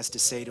that he has to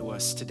say to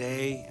us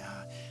today,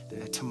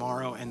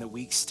 tomorrow, and the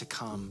weeks to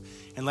come.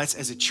 And let's,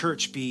 as a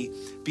church, be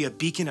a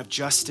beacon of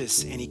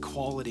justice and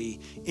equality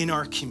in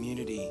our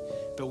community.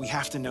 But we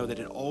have to know that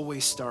it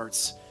always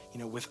starts,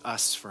 with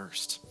us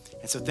first.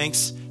 And so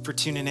thanks for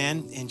tuning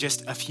in. In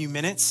just a few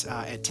minutes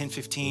at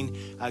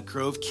 10:15,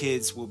 Grove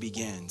Kids will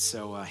begin.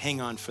 So hang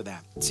on for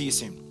that. See you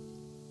soon.